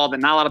the wall that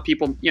not a lot of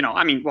people,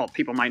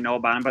 people might know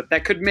about them, but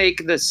that could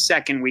make the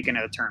second weekend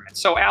of the tournament.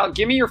 So, Al,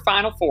 give me your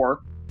Final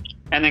Four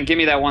and then give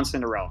me that one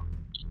Cinderella.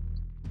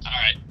 All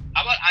right.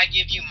 How about I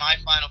give you my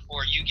Final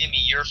Four, you give me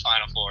your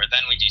Final Four,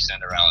 then we do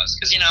Cinderellas.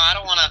 Because, I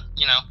don't want to,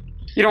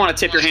 You don't want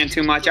to tip your hand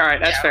too much. All right,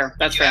 that's fair.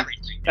 That's fair.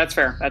 Everything. That's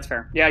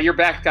fair. Yeah, your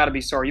back's got to be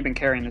sore. You've been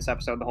carrying this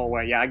episode the whole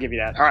way. Yeah, I give you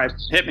that. All right,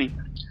 hit me.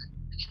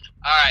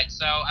 All right,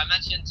 so I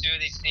mentioned two of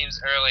these teams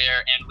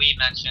earlier, and we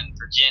mentioned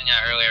Virginia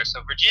earlier.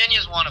 So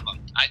Virginia's one of them.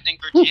 I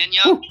think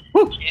Virginia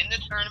in the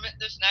tournament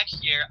this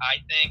next year,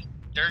 I think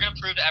they're going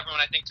to prove to everyone,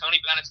 I think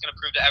Tony Bennett's going to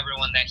prove to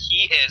everyone that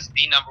he is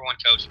the number one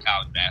coach of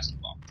college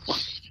basketball.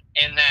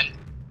 And then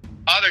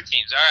other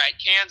teams. All right,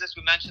 Kansas,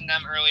 we mentioned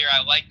them earlier.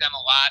 I like them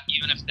a lot,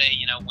 even if they,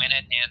 win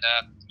it and,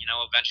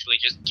 eventually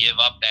just give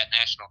up that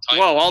national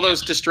title. Whoa, all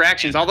those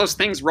distractions, all those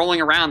things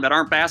rolling around that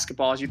aren't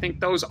basketballs. You think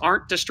those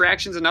aren't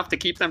distractions enough to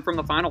keep them from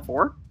the Final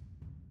Four?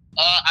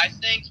 I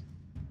think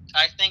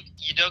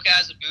Udoka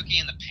Azubuike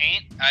in the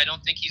paint, I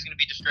don't think he's going to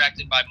be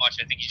distracted by much.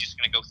 I think he's just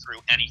going to go through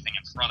anything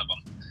in front of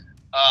him.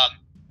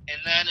 And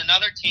then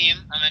another team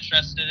I'm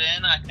interested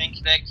in, I think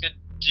that could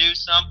do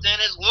something,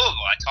 is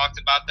Louisville. I talked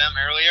about them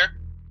earlier.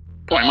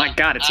 Boy, my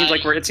God! It seems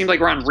like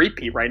we're on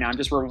repeat right now. I'm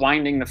just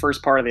rewinding the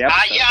first part of the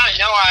episode. Yeah, I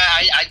know.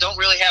 I don't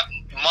really have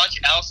much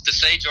else to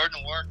say.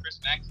 Jordan Ward, Chris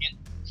Mack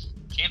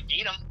can't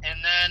beat them.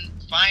 And then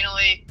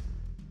finally,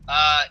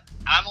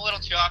 I'm a little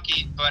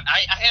chalky, but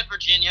I had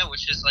Virginia,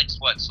 which is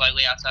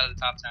slightly outside of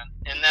the top 10.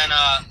 And then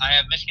I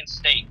have Michigan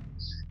State.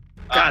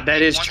 God,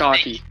 that is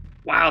chalky.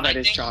 Wow, that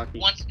is chalky.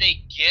 Once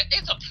they get,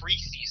 it's a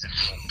preseason.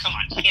 Come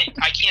on, I'm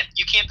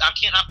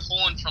not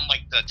pulling from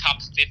the top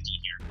 50 here.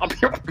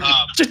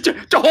 Just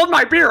to hold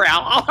my beer,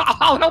 Al.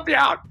 I'll help you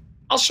out.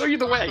 I'll show you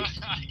the way.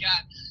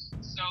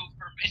 So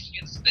for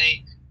Michigan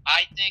State,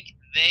 I think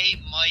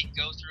they might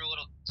go through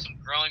some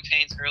growing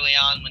pains early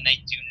on when they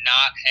do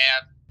not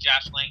have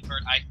Josh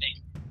Langford. I think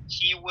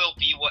he will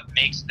be what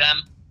makes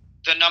them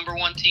the number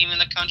one team in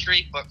the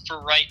country. But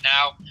for right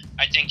now,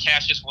 I think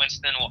Cassius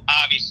Winston will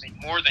obviously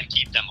more than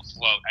keep them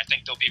afloat. I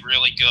think they'll be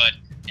really good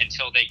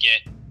until they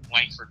get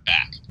Langford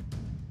back.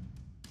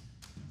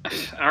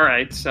 All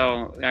right,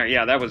 so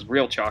yeah, that was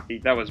real chalky.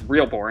 That was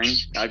real boring.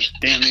 I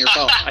damn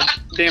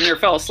near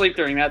fell asleep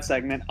during that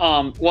segment.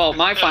 Well,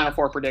 my Final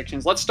Four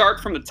predictions. Let's start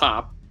from the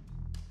top.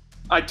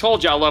 I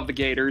told you I love the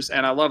Gators,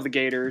 and I love the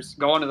Gators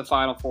going to the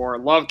Final Four.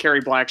 Love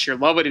Kerry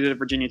Blackshear. Love what he did at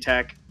Virginia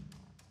Tech.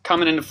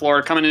 Coming into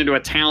Florida, coming into a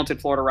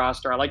talented Florida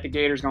roster. I like the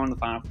Gators going to the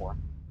Final Four.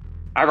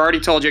 I've already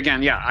told you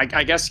again. Yeah,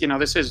 I guess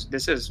this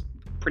is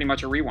pretty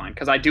much a rewind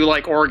because I do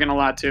like Oregon a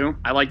lot too.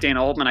 I like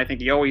Dana Altman. I think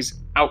he always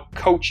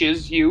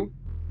outcoaches you.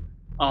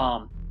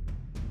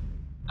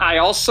 I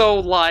also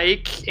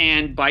like,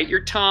 and bite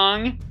your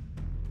tongue,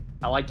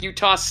 I like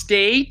Utah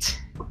State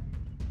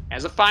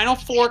as a Final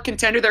Four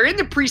contender. They're in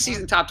the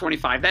preseason top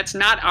 25. That's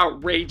not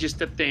outrageous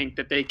to think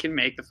that they can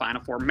make the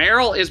Final Four.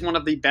 Merrill is one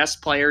of the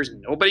best players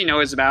nobody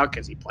knows about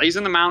because he plays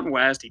in the Mountain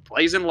West. He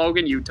plays in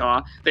Logan,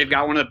 Utah. They've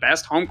got one of the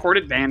best home court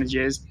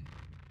advantages.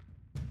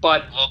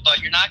 But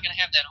you're not going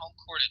to have that home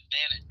court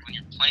advantage when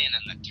you're playing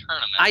in the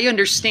tournament. I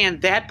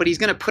understand that, but he's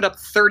going to put up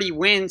 30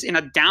 wins in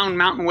a down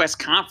Mountain West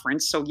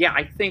conference. So, yeah,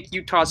 I think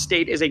Utah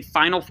State is a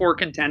Final Four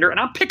contender, and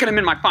I'm picking them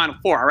in my Final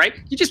Four, all right?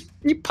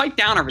 You pipe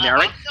down over there,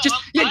 all right?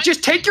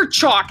 Just take your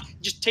chalk.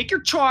 Just take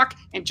your chalk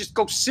and just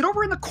go sit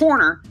over in the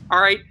corner,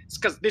 all right? It's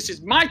because this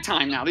is my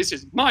time now. This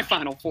is my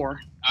Final Four.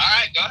 All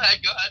right, go ahead.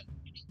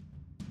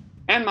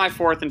 And my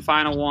fourth and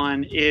final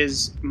one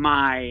is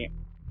my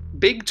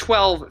Big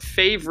 12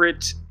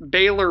 favorite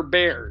Baylor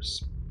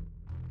Bears.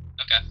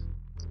 Okay.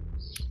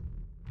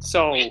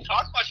 So we didn't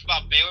talk much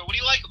about Baylor. What do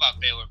you like about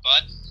Baylor,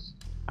 bud?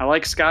 I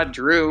like Scott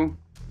Drew.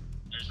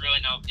 There's really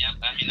no. Yeah,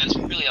 I mean that's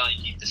really all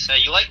you need to say.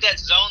 You like that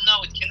zone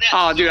though?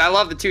 Oh, dude, I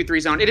love the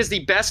 2-3 zone. It is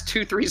the best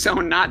 2-3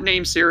 zone not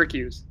named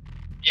Syracuse.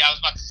 Yeah, I was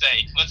about to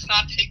say, let's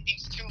not take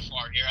things too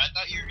far here. I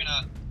thought you were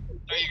gonna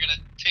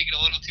take it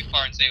a little too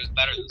far and say it was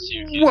better than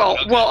Syracuse.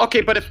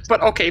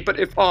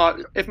 But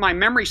if my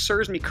memory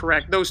serves me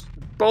correct,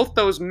 both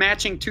those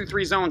matching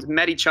 2-3 zones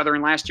met each other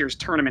in last year's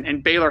tournament,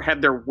 and Baylor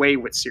had their way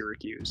with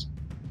Syracuse.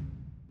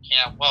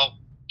 Yeah, well,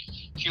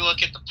 if you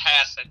look at the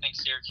past, I think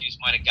Syracuse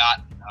might have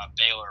gotten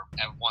Baylor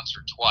once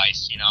or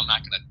twice. You know, I'm not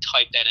going to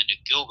type that into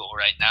Google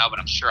right now, but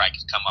I'm sure I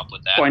could come up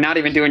with that. Boy, not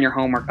even doing your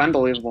homework.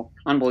 Unbelievable.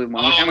 Unbelievable.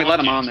 Oh, and we let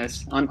them on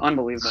this.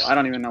 Unbelievable. I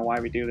don't even know why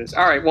we do this.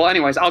 All right, well,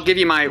 anyways, I'll give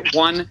you my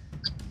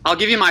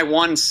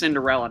one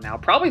Cinderella now.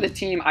 Probably the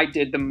team I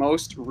did the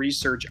most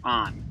research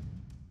on.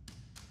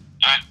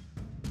 All right.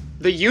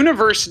 The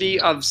University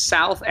of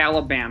South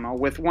Alabama,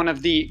 with one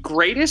of the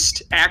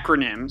greatest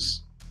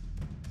acronyms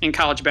in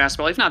college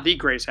basketball, if not the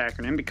greatest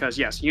acronym, because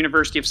yes,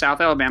 University of South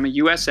Alabama,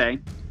 USA.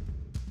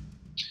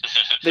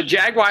 The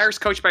Jaguars,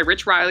 coached by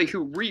Rich Riley,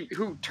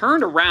 who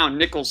turned around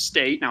Nicholls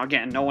State. Now,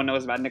 again, no one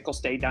knows about Nicholls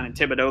State down in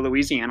Thibodaux,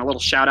 Louisiana. A little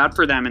shout out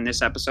for them in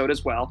this episode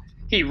as well.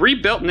 He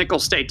rebuilt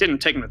Nicholls State, didn't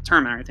take them to the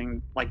tournament or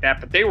anything like that,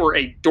 but they were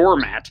a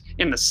doormat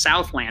in the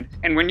Southland.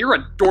 And when you're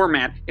a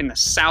doormat in the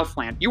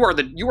Southland, you are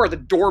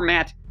the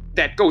doormat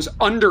that goes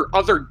under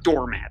other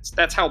doormats.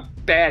 That's how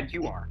bad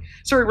you are.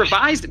 So he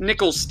revised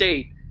Nicholls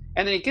State,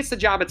 and then he gets the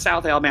job at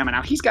South Alabama.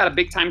 Now, he's got a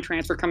big-time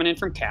transfer coming in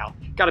from Cal,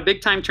 got a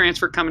big-time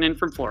transfer coming in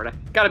from Florida,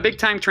 got a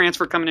big-time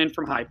transfer coming in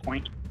from High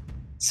Point.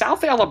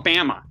 South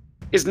Alabama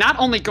is not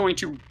only going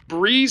to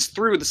breeze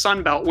through the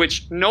Sun Belt,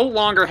 which no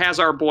longer has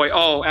our boy,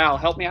 oh, Al,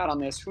 help me out on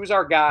this. Who's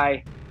our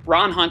guy?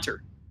 Ron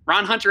Hunter.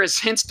 Ron Hunter has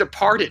since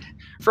departed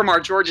from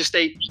our Georgia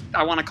State,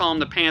 I want to call them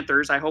the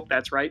Panthers. I hope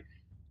that's right.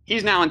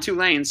 He's now in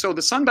Tulane. So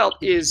the Sun Belt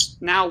is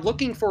now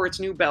looking for its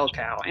new bell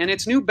cow, and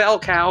its new bell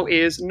cow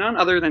is none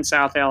other than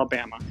South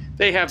Alabama.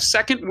 They have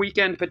second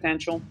weekend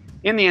potential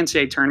in the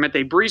NCAA tournament.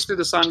 They breeze through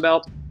the Sun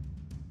Belt.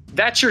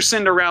 That's your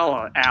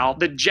Cinderella, Al.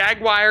 The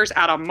Jaguars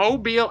out of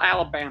Mobile,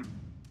 Alabama.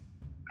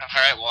 All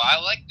right. Well, I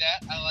like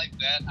that.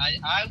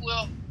 I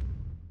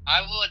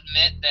will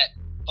admit that,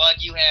 Bud,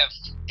 you have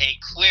a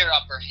clear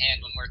upper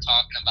hand when we're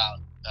talking about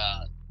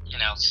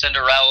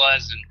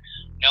Cinderellas and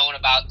knowing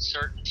about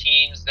certain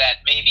teams that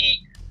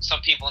maybe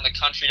some people in the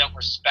country don't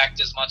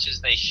respect as much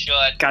as they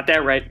should. Got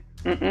that right.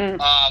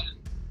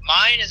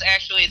 Mine is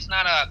actually it's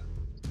not a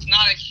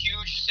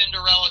huge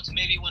Cinderella to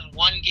maybe win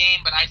one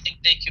game, but I think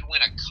they could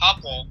win a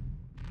couple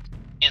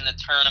in the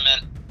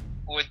tournament.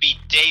 Would be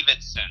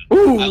Davidson.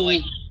 Ooh. I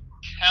like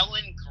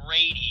Kellen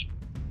Grady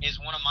is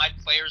one of my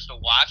players to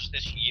watch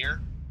this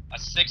year. A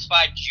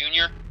 6'5"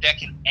 junior that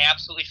can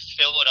absolutely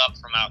fill it up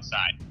from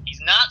outside. He's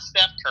not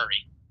Steph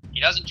Curry. He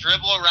doesn't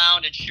dribble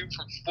around and shoot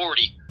from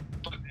 40,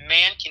 but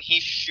man, can he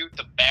shoot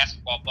the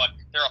basketball. But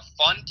they're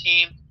a fun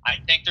team. I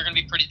think they're going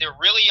to be they're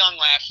really young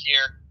last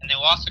year, and they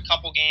lost a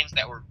couple games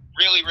that were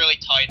really, really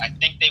tight. I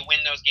think they win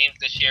those games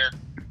this year.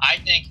 I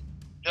think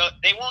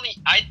they won't.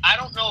 I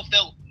don't know if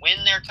they'll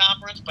win their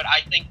conference, but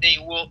I think they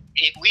will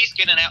at least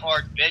get an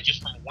at-large bid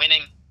just from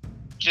winning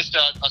just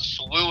a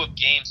slew of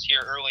games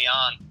here early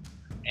on.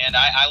 And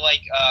I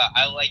like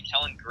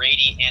Kellen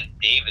Grady and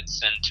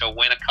Davidson to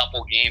win a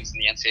couple games in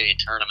the NCAA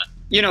tournament.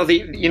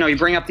 You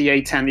bring up the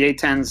A-10. The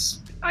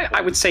A-10's,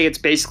 I would say it's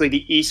basically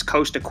the East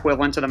Coast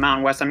equivalent to the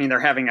Mountain West. I mean, they're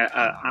having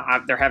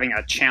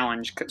a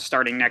challenge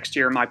starting next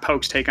year. My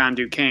Pokes take on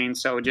Duquesne,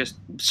 so just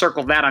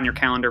circle that on your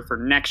calendar for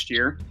next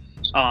year.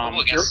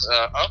 Okay.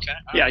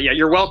 Yeah,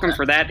 you're welcome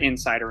for that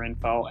insider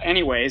info.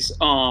 Anyways,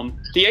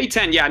 the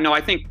A-10,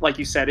 I think, like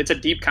you said, it's a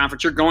deep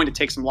conference. You're going to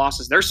take some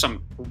losses. There's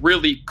some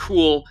really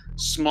cool,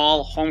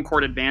 small home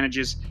court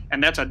advantages,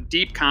 and that's a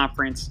deep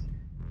conference.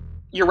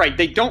 You're right.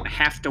 They don't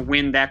have to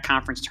win that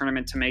conference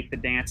tournament to make the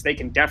dance. They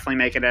can definitely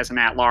make it as an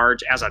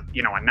at-large, as a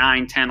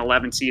 9, 10,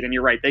 11 seed, and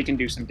you're right. They can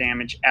do some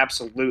damage,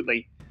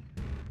 absolutely.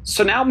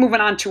 So now moving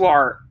on to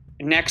our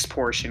next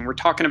portion, we're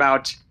talking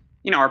about,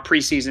 our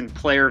preseason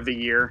player of the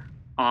year.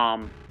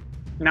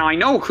 Now I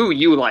know who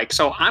you like,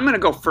 so I'm going to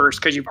go first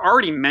because you've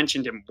already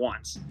mentioned him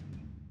once.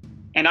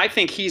 And I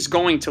think he's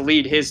going to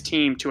lead his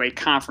team to a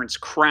conference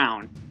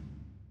crown.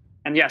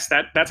 And yes,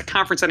 that's a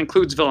conference that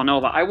includes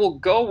Villanova. I will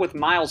go with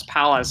Myles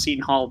Powell out of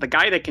Seton Hall, the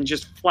guy that can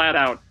just flat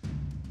out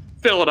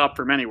fill it up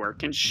from anywhere,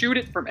 can shoot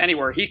it from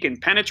anywhere. He can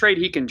penetrate,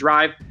 he can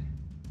drive.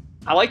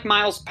 I like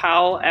Myles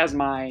Powell as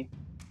my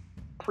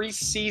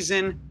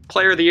preseason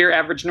player of the year,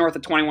 averaged north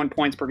of 21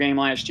 points per game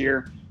last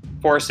year,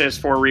 4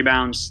 assists, 4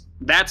 rebounds.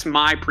 That's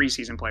my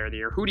preseason player of the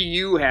year. Who do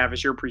you have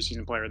as your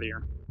preseason player of the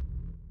year?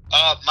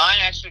 Mine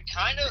actually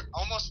kind of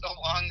almost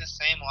along the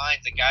same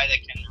lines, a guy that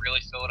can really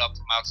fill it up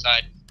from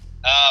outside.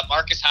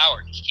 Marcus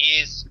Howard.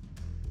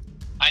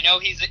 I know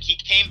he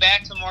came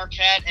back to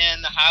Marquette,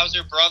 and the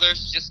Hauser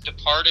brothers just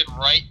departed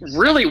right.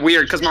 Really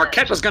weird, because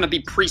Marquette was going to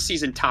be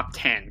preseason top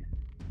 10.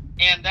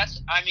 And that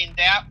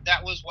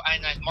was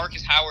and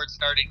Marcus Howard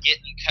started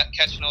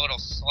catching a little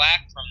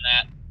slack from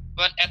that.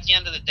 But at the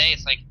end of the day,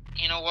 it's like,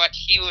 you know what?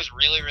 He was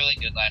really, really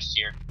good last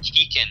year.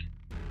 He can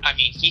I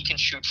mean, he can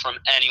shoot from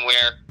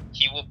anywhere.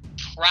 He will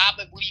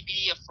probably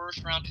be a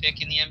first-round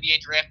pick in the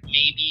NBA draft,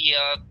 maybe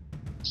a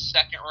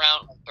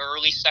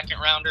early second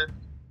rounder.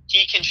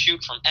 He can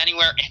shoot from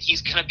anywhere, and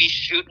he's going to be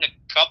shooting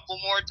a couple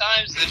more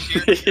times this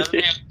year. He doesn't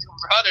have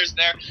two brothers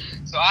there.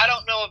 So I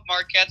don't know if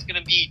Marquette's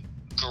going to be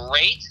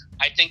great.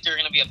 I think they're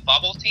going to be a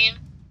bubble team,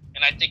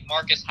 and I think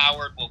Marcus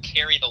Howard will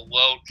carry the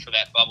load for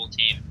that bubble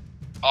team.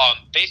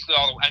 Basically,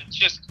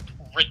 just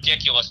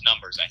ridiculous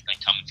numbers, I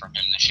think, coming from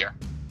him this year.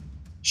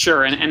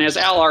 Sure, and as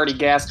Al already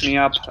gassed me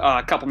up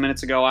a couple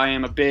minutes ago, I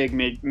am a big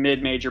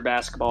mid-major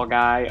basketball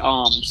guy.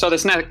 So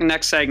this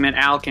next segment,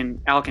 Al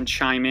can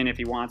chime in if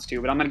he wants to,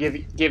 but I'm going to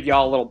give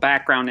y'all a little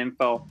background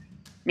info.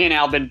 Me and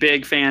Al have been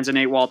big fans of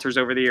Nate Walters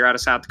over the year out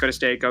of South Dakota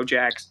State. Go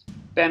Jacks.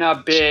 Been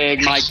a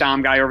big Mike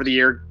Dom guy over the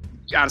year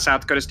out of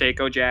South Dakota State.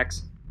 Go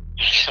Jacks.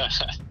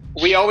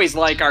 We always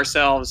like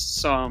ourselves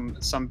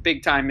some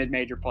big-time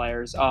mid-major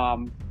players.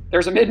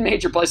 There's a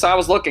mid-major player, so I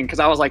was looking because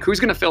I was like, who's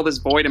going to fill this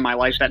void in my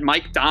life? That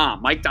Mike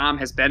Dom. Mike Dom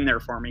has been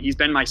there for me. He's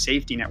been my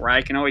safety net where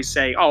I can always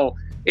say, oh,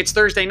 it's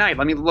Thursday night.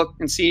 Let me look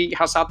and see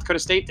how South Dakota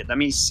State did. Let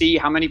me see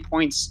how many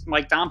points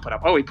Mike Dom put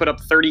up. Oh, he put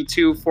up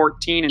 32,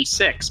 14, and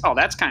 6. Oh,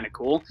 that's kind of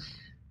cool.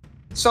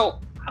 So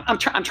I'm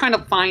trying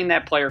to find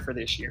that player for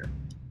this year.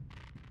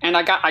 And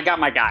I got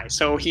my guy.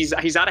 So he's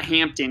out of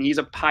Hampton. He's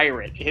a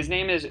Pirate. His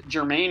name is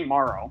Jermaine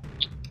Morrow.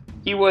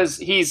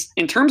 He's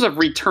in terms of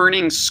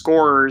returning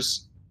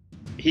scorers,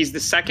 he's the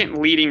second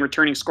leading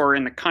returning scorer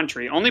in the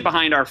country, only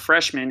behind our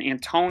freshman,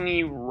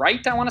 Anthony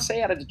Wright, I want to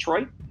say, out of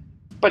Detroit.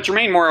 But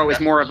Jermaine Morrow is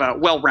more of a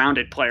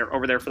well-rounded player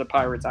over there for the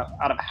Pirates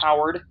out of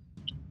Howard.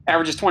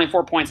 Averages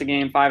 24 points a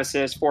game, 5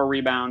 assists, 4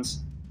 rebounds.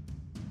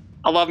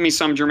 I love me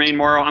some Jermaine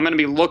Morrow. I'm going to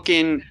be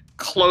looking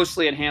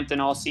closely at Hampton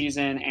all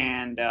season,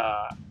 and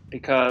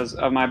because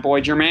of my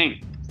boy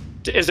Jermaine.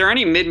 Is there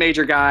any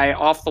mid-major guy,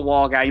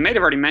 off-the-wall guy, you may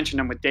have already mentioned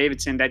him with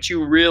Davidson, that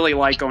you really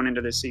like going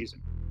into this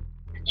season?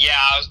 Yeah,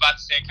 I was about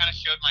to say, I kind of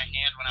showed my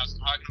hand when I was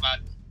talking about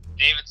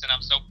Davidson.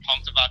 I'm so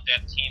pumped about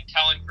that team.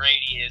 Kellen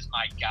Grady is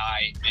my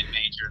guy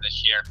mid-major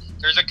this year.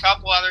 There's a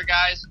couple other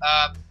guys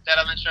that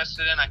I'm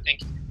interested in. I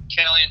think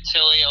Killian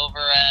Tilly over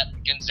at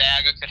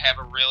Gonzaga could have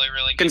a really,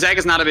 really good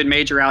Gonzaga's not a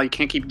mid-major, Al. You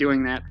can't keep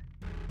doing that.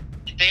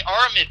 They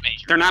are a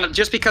mid-major. They're not.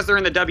 Just because they're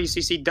in the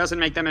WCC doesn't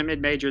make them a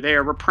mid-major. They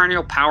are a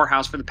perennial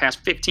powerhouse for the past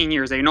 15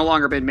 years. They are no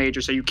longer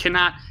mid-major, so you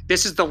cannot.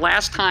 This is the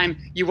last time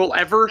you will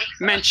ever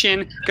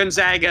mention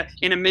Gonzaga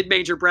in a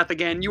mid-major breath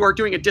again. You are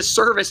doing a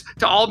disservice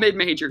to all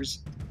mid-majors.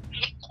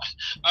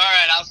 All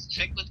right, I'll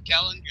stick with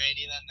Kellen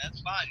Grady then.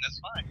 That's fine. That's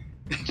fine.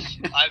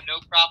 I have no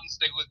problem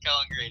sticking with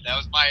Kellen Grady. That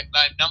was my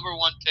number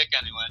one pick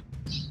anyway.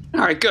 All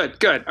right, good.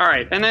 All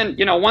right. And then,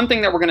 one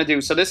thing that we're going to do,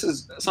 so this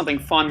is something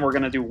fun we're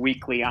going to do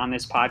weekly on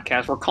this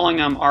podcast. We're calling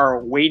them our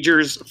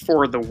wagers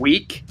for the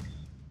week.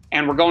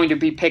 And we're going to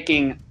be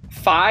picking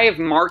 5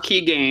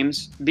 marquee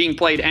games being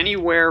played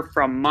anywhere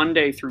from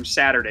Monday through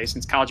Saturday,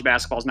 since college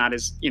basketball is not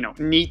as,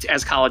 neat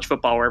as college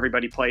football, where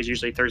everybody plays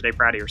usually Thursday,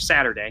 Friday, or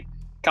Saturday.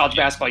 College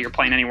basketball, you're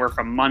playing anywhere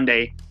from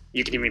Monday.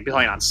 You can even be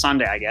playing on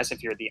Sunday, I guess,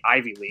 if you're the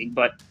Ivy League.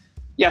 But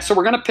yeah, so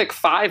we're going to pick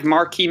 5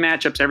 marquee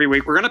matchups every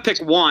week. We're going to pick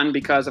one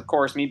because, of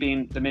course, me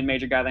being the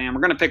mid-major guy that I am,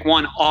 we're going to pick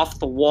one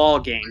off-the-wall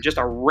game, just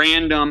a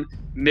random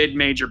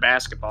mid-major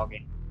basketball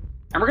game.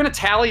 And we're going to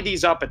tally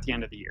these up at the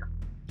end of the year.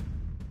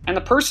 And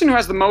the person who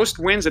has the most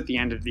wins at the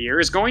end of the year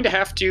is going to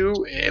have to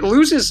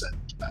loses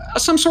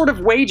some sort of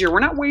wager. We're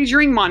not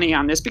wagering money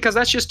on this because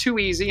that's just too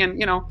easy. And,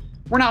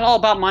 we're not all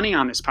about money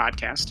on this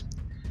podcast.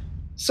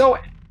 So,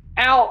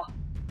 Al,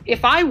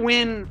 if I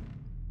win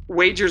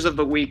wagers of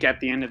the week at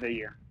the end of the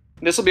year,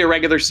 this will be a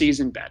regular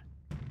season bet.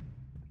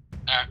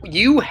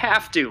 You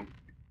have to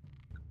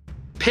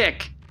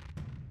pick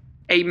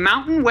a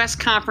Mountain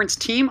West Conference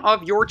team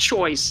of your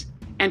choice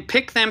and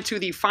pick them to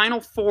the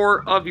Final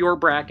Four of your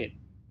bracket.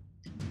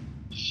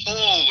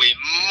 Holy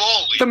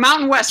moly. The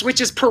Mountain West,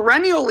 which is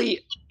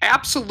perennially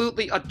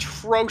absolutely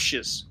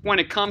atrocious when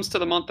it comes to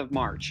the month of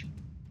March.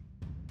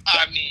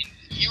 I mean,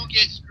 you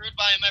get screwed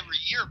by them every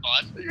year,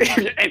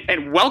 bud.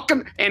 and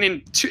welcome, and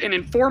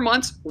in 4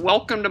 months,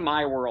 welcome to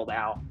my world,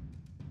 Al.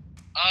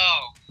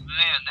 Oh, man,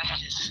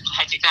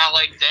 I do not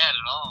like that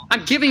at all.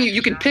 I'm giving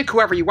you can pick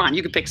whoever you want.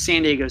 You can pick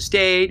San Diego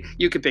State.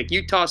 You can pick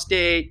Utah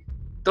State.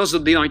 Those are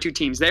the only 2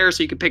 teams there,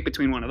 so you can pick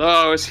between one of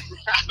those.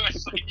 I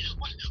was like,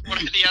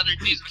 what are the other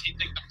teams? What do you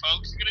think the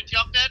folks are going to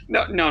jump at?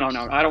 No.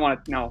 I don't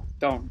want to. No,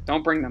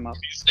 don't bring them up.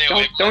 Stay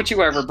away from don't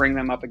you ever bring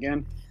them up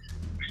again.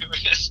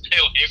 Stay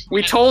away from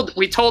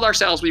We told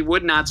ourselves we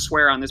would not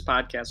swear on this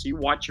podcast, so you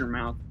watch your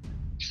mouth.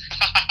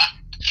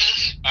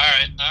 All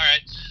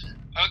right.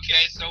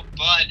 Okay, so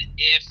Bud,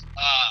 if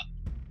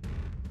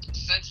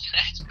since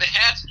that's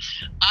bad,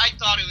 I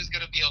thought it was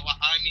gonna be a lot.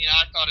 I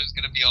thought it was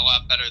gonna be a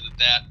lot better than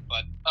that.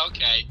 But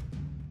okay,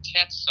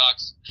 that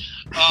sucks.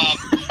 If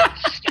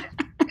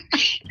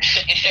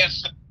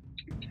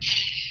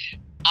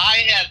I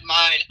had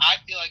mine, I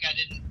feel like I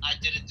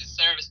did a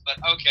disservice. But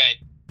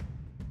okay,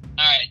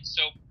 all right.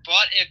 So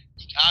Bud, if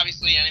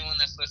obviously anyone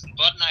that's listening,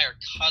 Bud and I are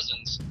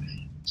cousins.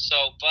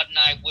 So Bud and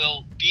I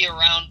will be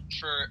around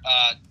for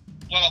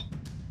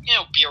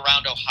be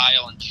around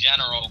Ohio in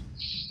general.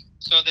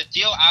 So the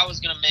deal I was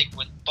going to make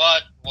with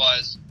Bud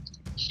was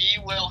he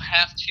will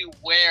have to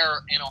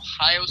wear an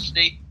Ohio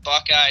State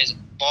Buckeyes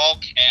ball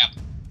cap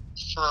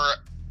for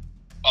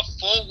a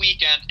full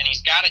weekend, and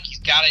he's got to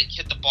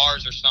hit the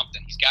bars or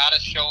something. He's got to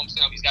show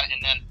himself.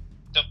 And then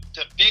the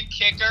big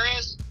kicker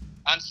is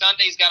on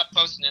Sunday he's got to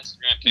post an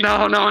Instagram picture. No,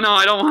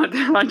 I don't want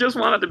that. I just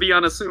want it to be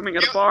unassuming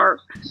at a bar.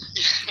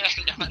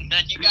 And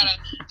then you gotta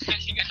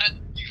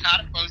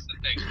post the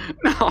picture.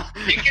 No.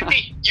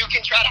 You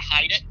can try to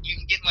hide it. You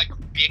can get like a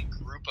big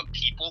group of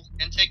people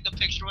and take the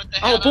picture with the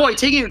hat. Oh boy, on.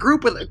 taking a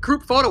group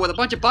photo with a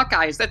bunch of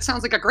Buckeyes. That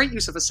sounds like a great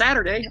use of a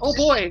Saturday. Oh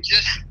boy.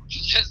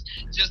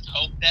 Just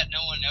hope that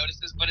no one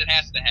notices, but it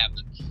has to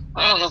happen.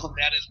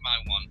 That is my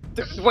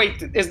one.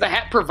 Wait, is the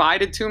hat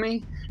provided to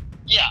me?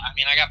 Yeah, I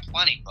mean I got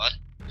plenty, bud.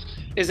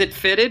 Is it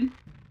fitted?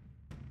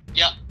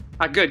 Yeah.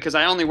 Good, because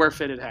I only wear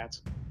fitted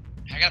hats.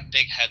 I got a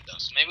big head though,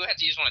 so maybe we'll have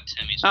to use one of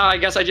Timmy's. I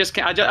guess I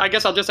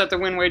guess I'll just have to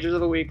win wagers of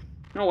the week.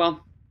 Oh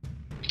well.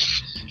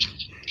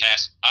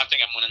 Pass. I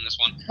think I'm winning this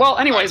one. Well,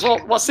 anyways,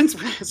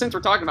 since we're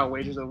talking about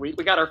wagers of the week,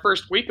 we got our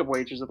first week of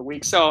wagers of the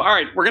week. So, all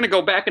right, we're gonna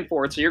go back and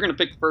forth. So you're gonna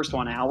pick the first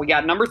one, Al. We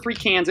got number 3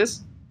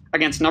 Kansas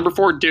against number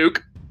 4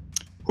 Duke.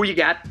 Who you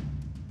got?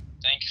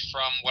 I think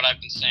from what I've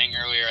been saying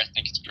earlier, I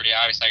think it's pretty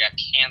obvious. I got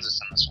Kansas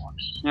in this one.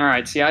 All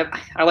right. See,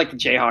 I like the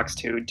Jayhawks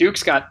too.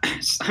 Duke's got,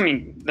 I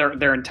mean,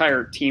 their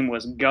entire team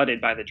was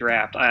gutted by the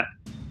draft.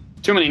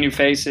 Too many new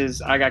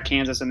faces. I got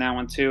Kansas in that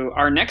one too.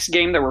 Our next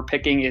game that we're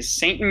picking is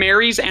St.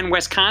 Mary's and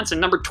Wisconsin.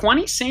 Number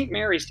 20, St.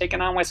 Mary's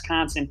taking on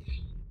Wisconsin.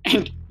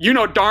 And you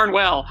know darn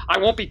well I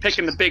won't be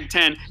picking the Big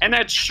Ten. And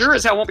that sure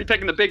as hell won't be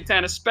picking the Big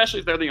Ten, especially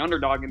if they're the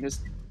underdog in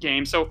this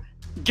game. So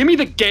give me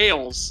the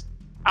Gales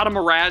out of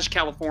Mirage,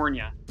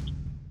 California.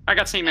 I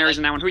got St. Mary's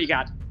in that one. Who you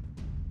got?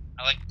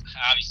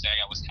 Obviously,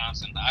 I got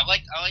Wisconsin. I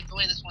like the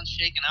way this one's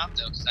shaking out,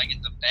 though, because I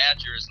get the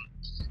Badgers,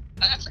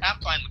 and I'm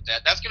fine with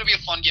that. That's going to be a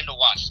fun game to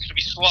watch. It's going to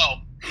be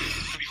slow.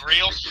 It's going to be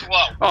real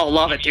slow. Oh,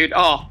 love it, dude.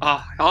 Oh,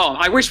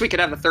 I wish we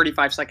could have a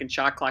 35-second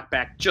shot clock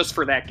back just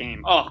for that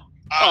game. But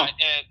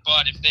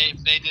if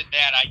they did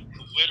that, I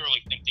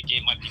literally think the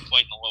game might be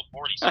played in the low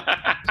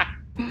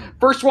 40s.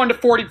 First 1 to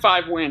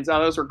 45 wins. Oh,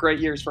 those were great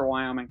years for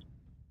Wyoming.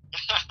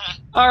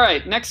 All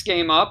right, next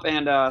game up,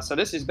 and so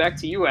this is back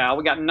to you, Al.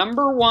 We got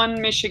number 1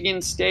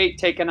 Michigan State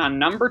taking on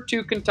number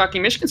 2 Kentucky.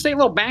 Michigan State a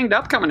little banged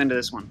up coming into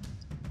this one.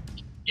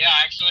 Yeah,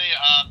 actually,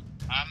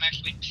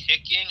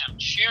 I'm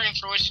cheering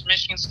for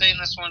Michigan State in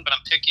this one, but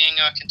I'm picking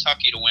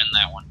Kentucky to win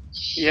that one.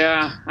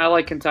 Yeah, I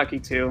like Kentucky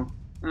too.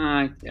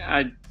 I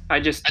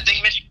don't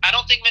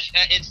think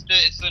Michigan. It's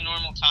the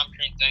normal Tom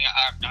Crean thing.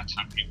 Not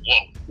Tom Crean.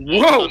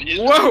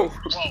 Whoa.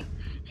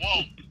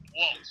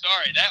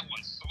 Sorry, that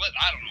one slipped.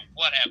 I don't know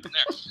what happened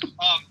there.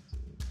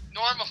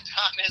 Normal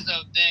Tom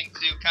Izzo thing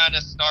to kind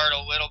of start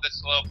a little bit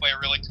slow, play a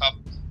really tough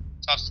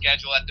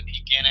schedule at the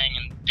beginning,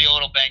 and be a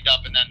little banged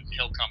up, and then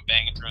he'll come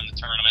banging through in the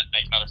tournament,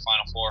 make another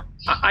Final Four.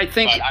 I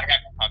think. But I got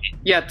Kentucky.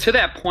 Yeah, to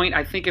that point,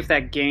 I think if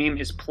that game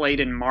is played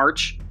in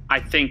March, I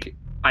think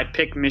I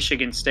pick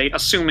Michigan State,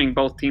 assuming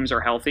both teams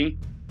are healthy.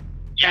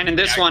 Yeah, and in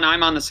this one,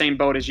 I'm on the same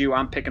boat as you.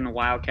 I'm picking the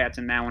Wildcats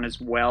in that one as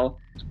well.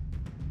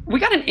 We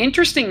got an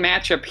interesting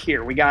matchup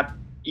here. We got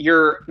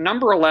your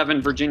number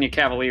 11 Virginia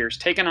Cavaliers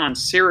taking on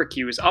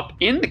Syracuse up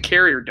in the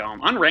Carrier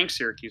Dome, unranked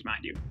Syracuse,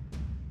 mind you.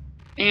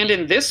 And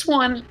in this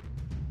one,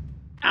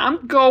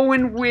 I'm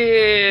going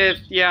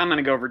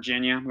to go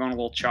Virginia. I'm going a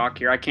little chalk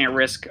here. I can't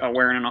risk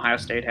wearing an Ohio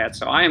State hat,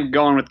 so I am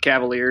going with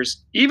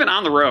Cavaliers, even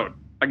on the road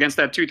against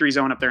that 2-3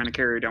 zone up there in the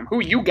Carrier Dome.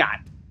 Who you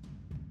got?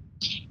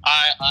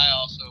 I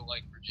also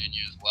like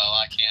Virginia as well.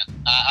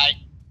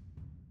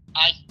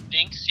 I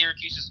think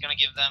Syracuse is going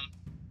to give them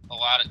a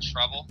lot of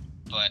trouble,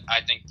 but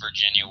I think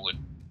Virginia would.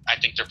 I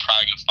think they're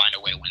probably going to find a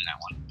way to win that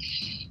one.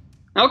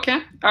 Okay.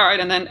 All right.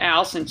 And then,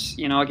 Al, since,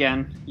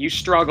 again, you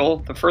struggle,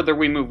 the further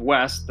we move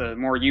west, the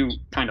more you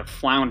kind of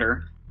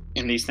flounder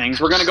in these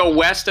things. We're going to go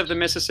west of the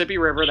Mississippi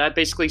River. That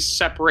basically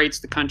separates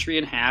the country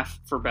in half,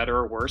 for better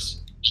or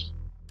worse.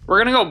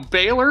 We're going to go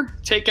Baylor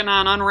taking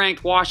on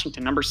unranked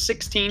Washington. Number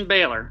 16,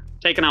 Baylor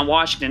taking on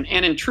Washington.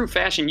 And in true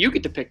fashion, you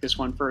get to pick this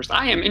one first.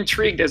 I am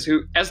intrigued as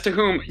to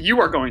whom you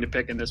are going to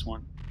pick in this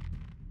one.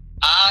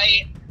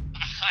 I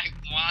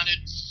wanted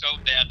so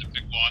bad to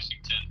pick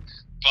Washington,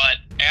 but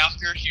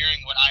after hearing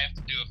what I have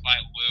to do if I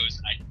lose,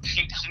 I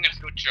think I'm going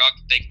to go chalk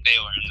and take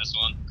Baylor in this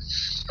one.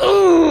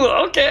 Ooh,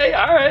 okay,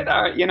 all right.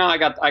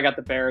 I got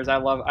the Bears. I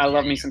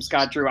love me some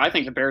Scott Drew. I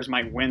think the Bears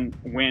might win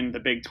the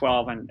Big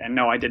 12, and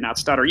no, I did not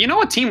stutter. You know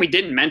what team we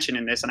didn't mention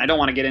in this, and I don't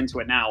want to get into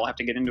it now. We'll have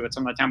to get into it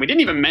some other time. We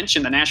didn't even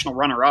mention the national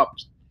runner-up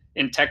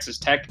in Texas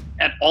Tech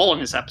at all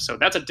in this episode.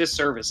 That's a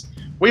disservice.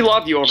 We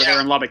love you over there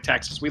in Lubbock,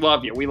 Texas. We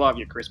love you. We love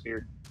you, Chris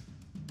Beard.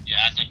 Yeah,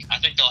 I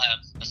think they'll have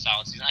a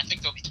solid season. I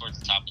think they'll be towards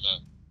the top of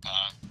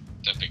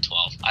the Big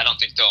 12. I don't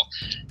think they'll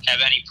have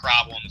any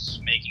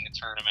problems making the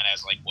tournament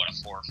as a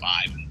 4 or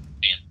 5 and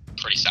being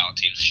a pretty solid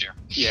team this year.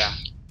 Yeah.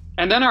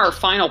 And then our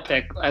final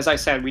pick, as I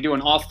said, we do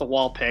an off the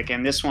wall pick,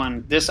 and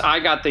I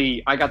got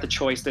the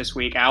choice this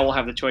week. I will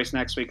have the choice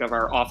next week of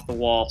our off the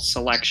wall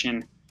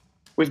selection.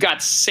 We've got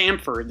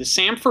Samford, the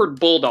Samford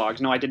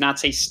Bulldogs. No, I did not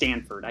say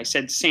Stanford. I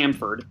said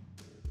Samford.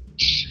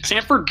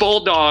 Samford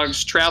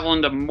Bulldogs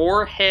traveling to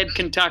Moorhead,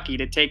 Kentucky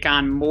to take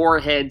on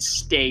Moorhead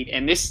State.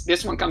 And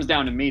this one comes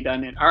down to me,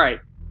 doesn't it? All right.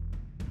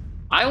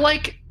 I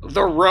like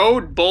the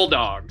Road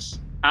Bulldogs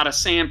out of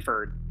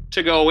Samford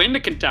to go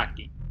into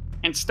Kentucky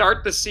and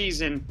start the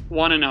season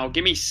 1-0.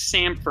 Give me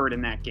Samford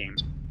in that game.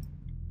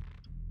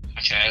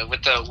 Okay,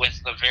 with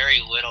the very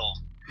little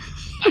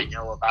I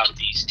know about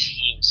these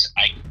teams,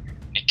 I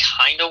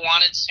kind of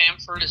wanted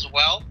Samford as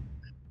well,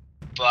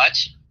 but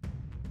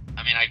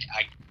I mean, I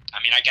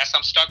guess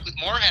I'm stuck with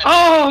Moorhead.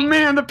 Oh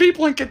man, the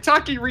people in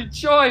Kentucky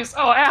rejoice.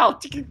 Oh, Al,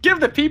 give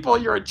the people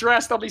your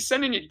address. They'll be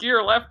sending you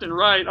gear left and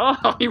right.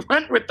 Oh, he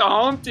went with the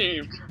home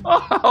team.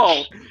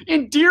 Oh,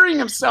 endearing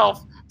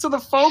himself to the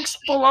folks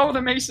below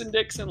the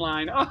Mason-Dixon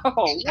line.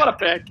 Oh, what a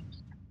pick.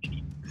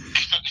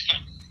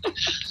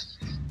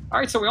 All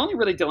right, so we only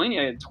really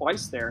delineated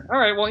twice there. All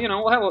right,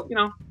 well,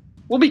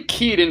 we'll be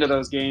keyed into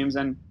those games.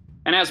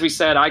 And as we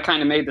said, I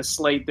kind of made the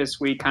slate this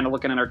week, kind of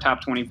looking at our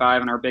top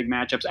 25 and our big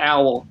matchups.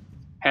 Al will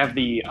have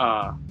the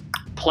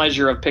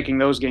pleasure of picking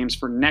those games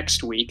for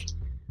next week.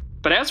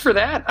 But as for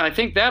that, I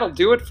think that'll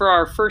do it for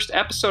our first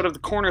episode of the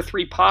Corner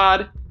 3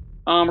 Pod.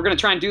 We're going to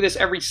try and do this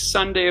every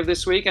Sunday of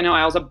this week. I know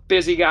Al's a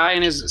busy guy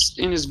in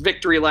his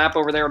victory lap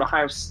over there at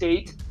Ohio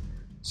State.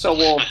 So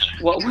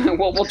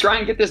we'll try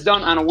and get this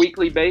done on a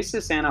weekly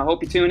basis, and I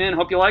hope you tune in.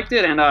 Hope you liked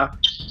it, and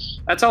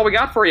that's all we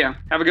got for you.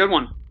 Have a good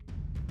one.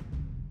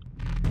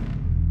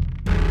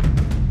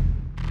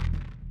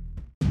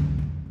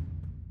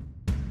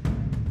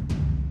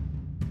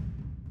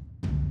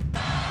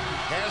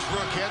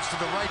 Hasbrook heads to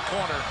the right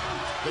corner.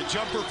 The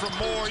jumper from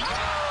Moore.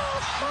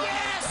 Oh,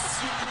 yes!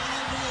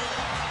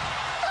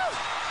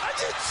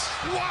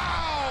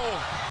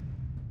 Wow!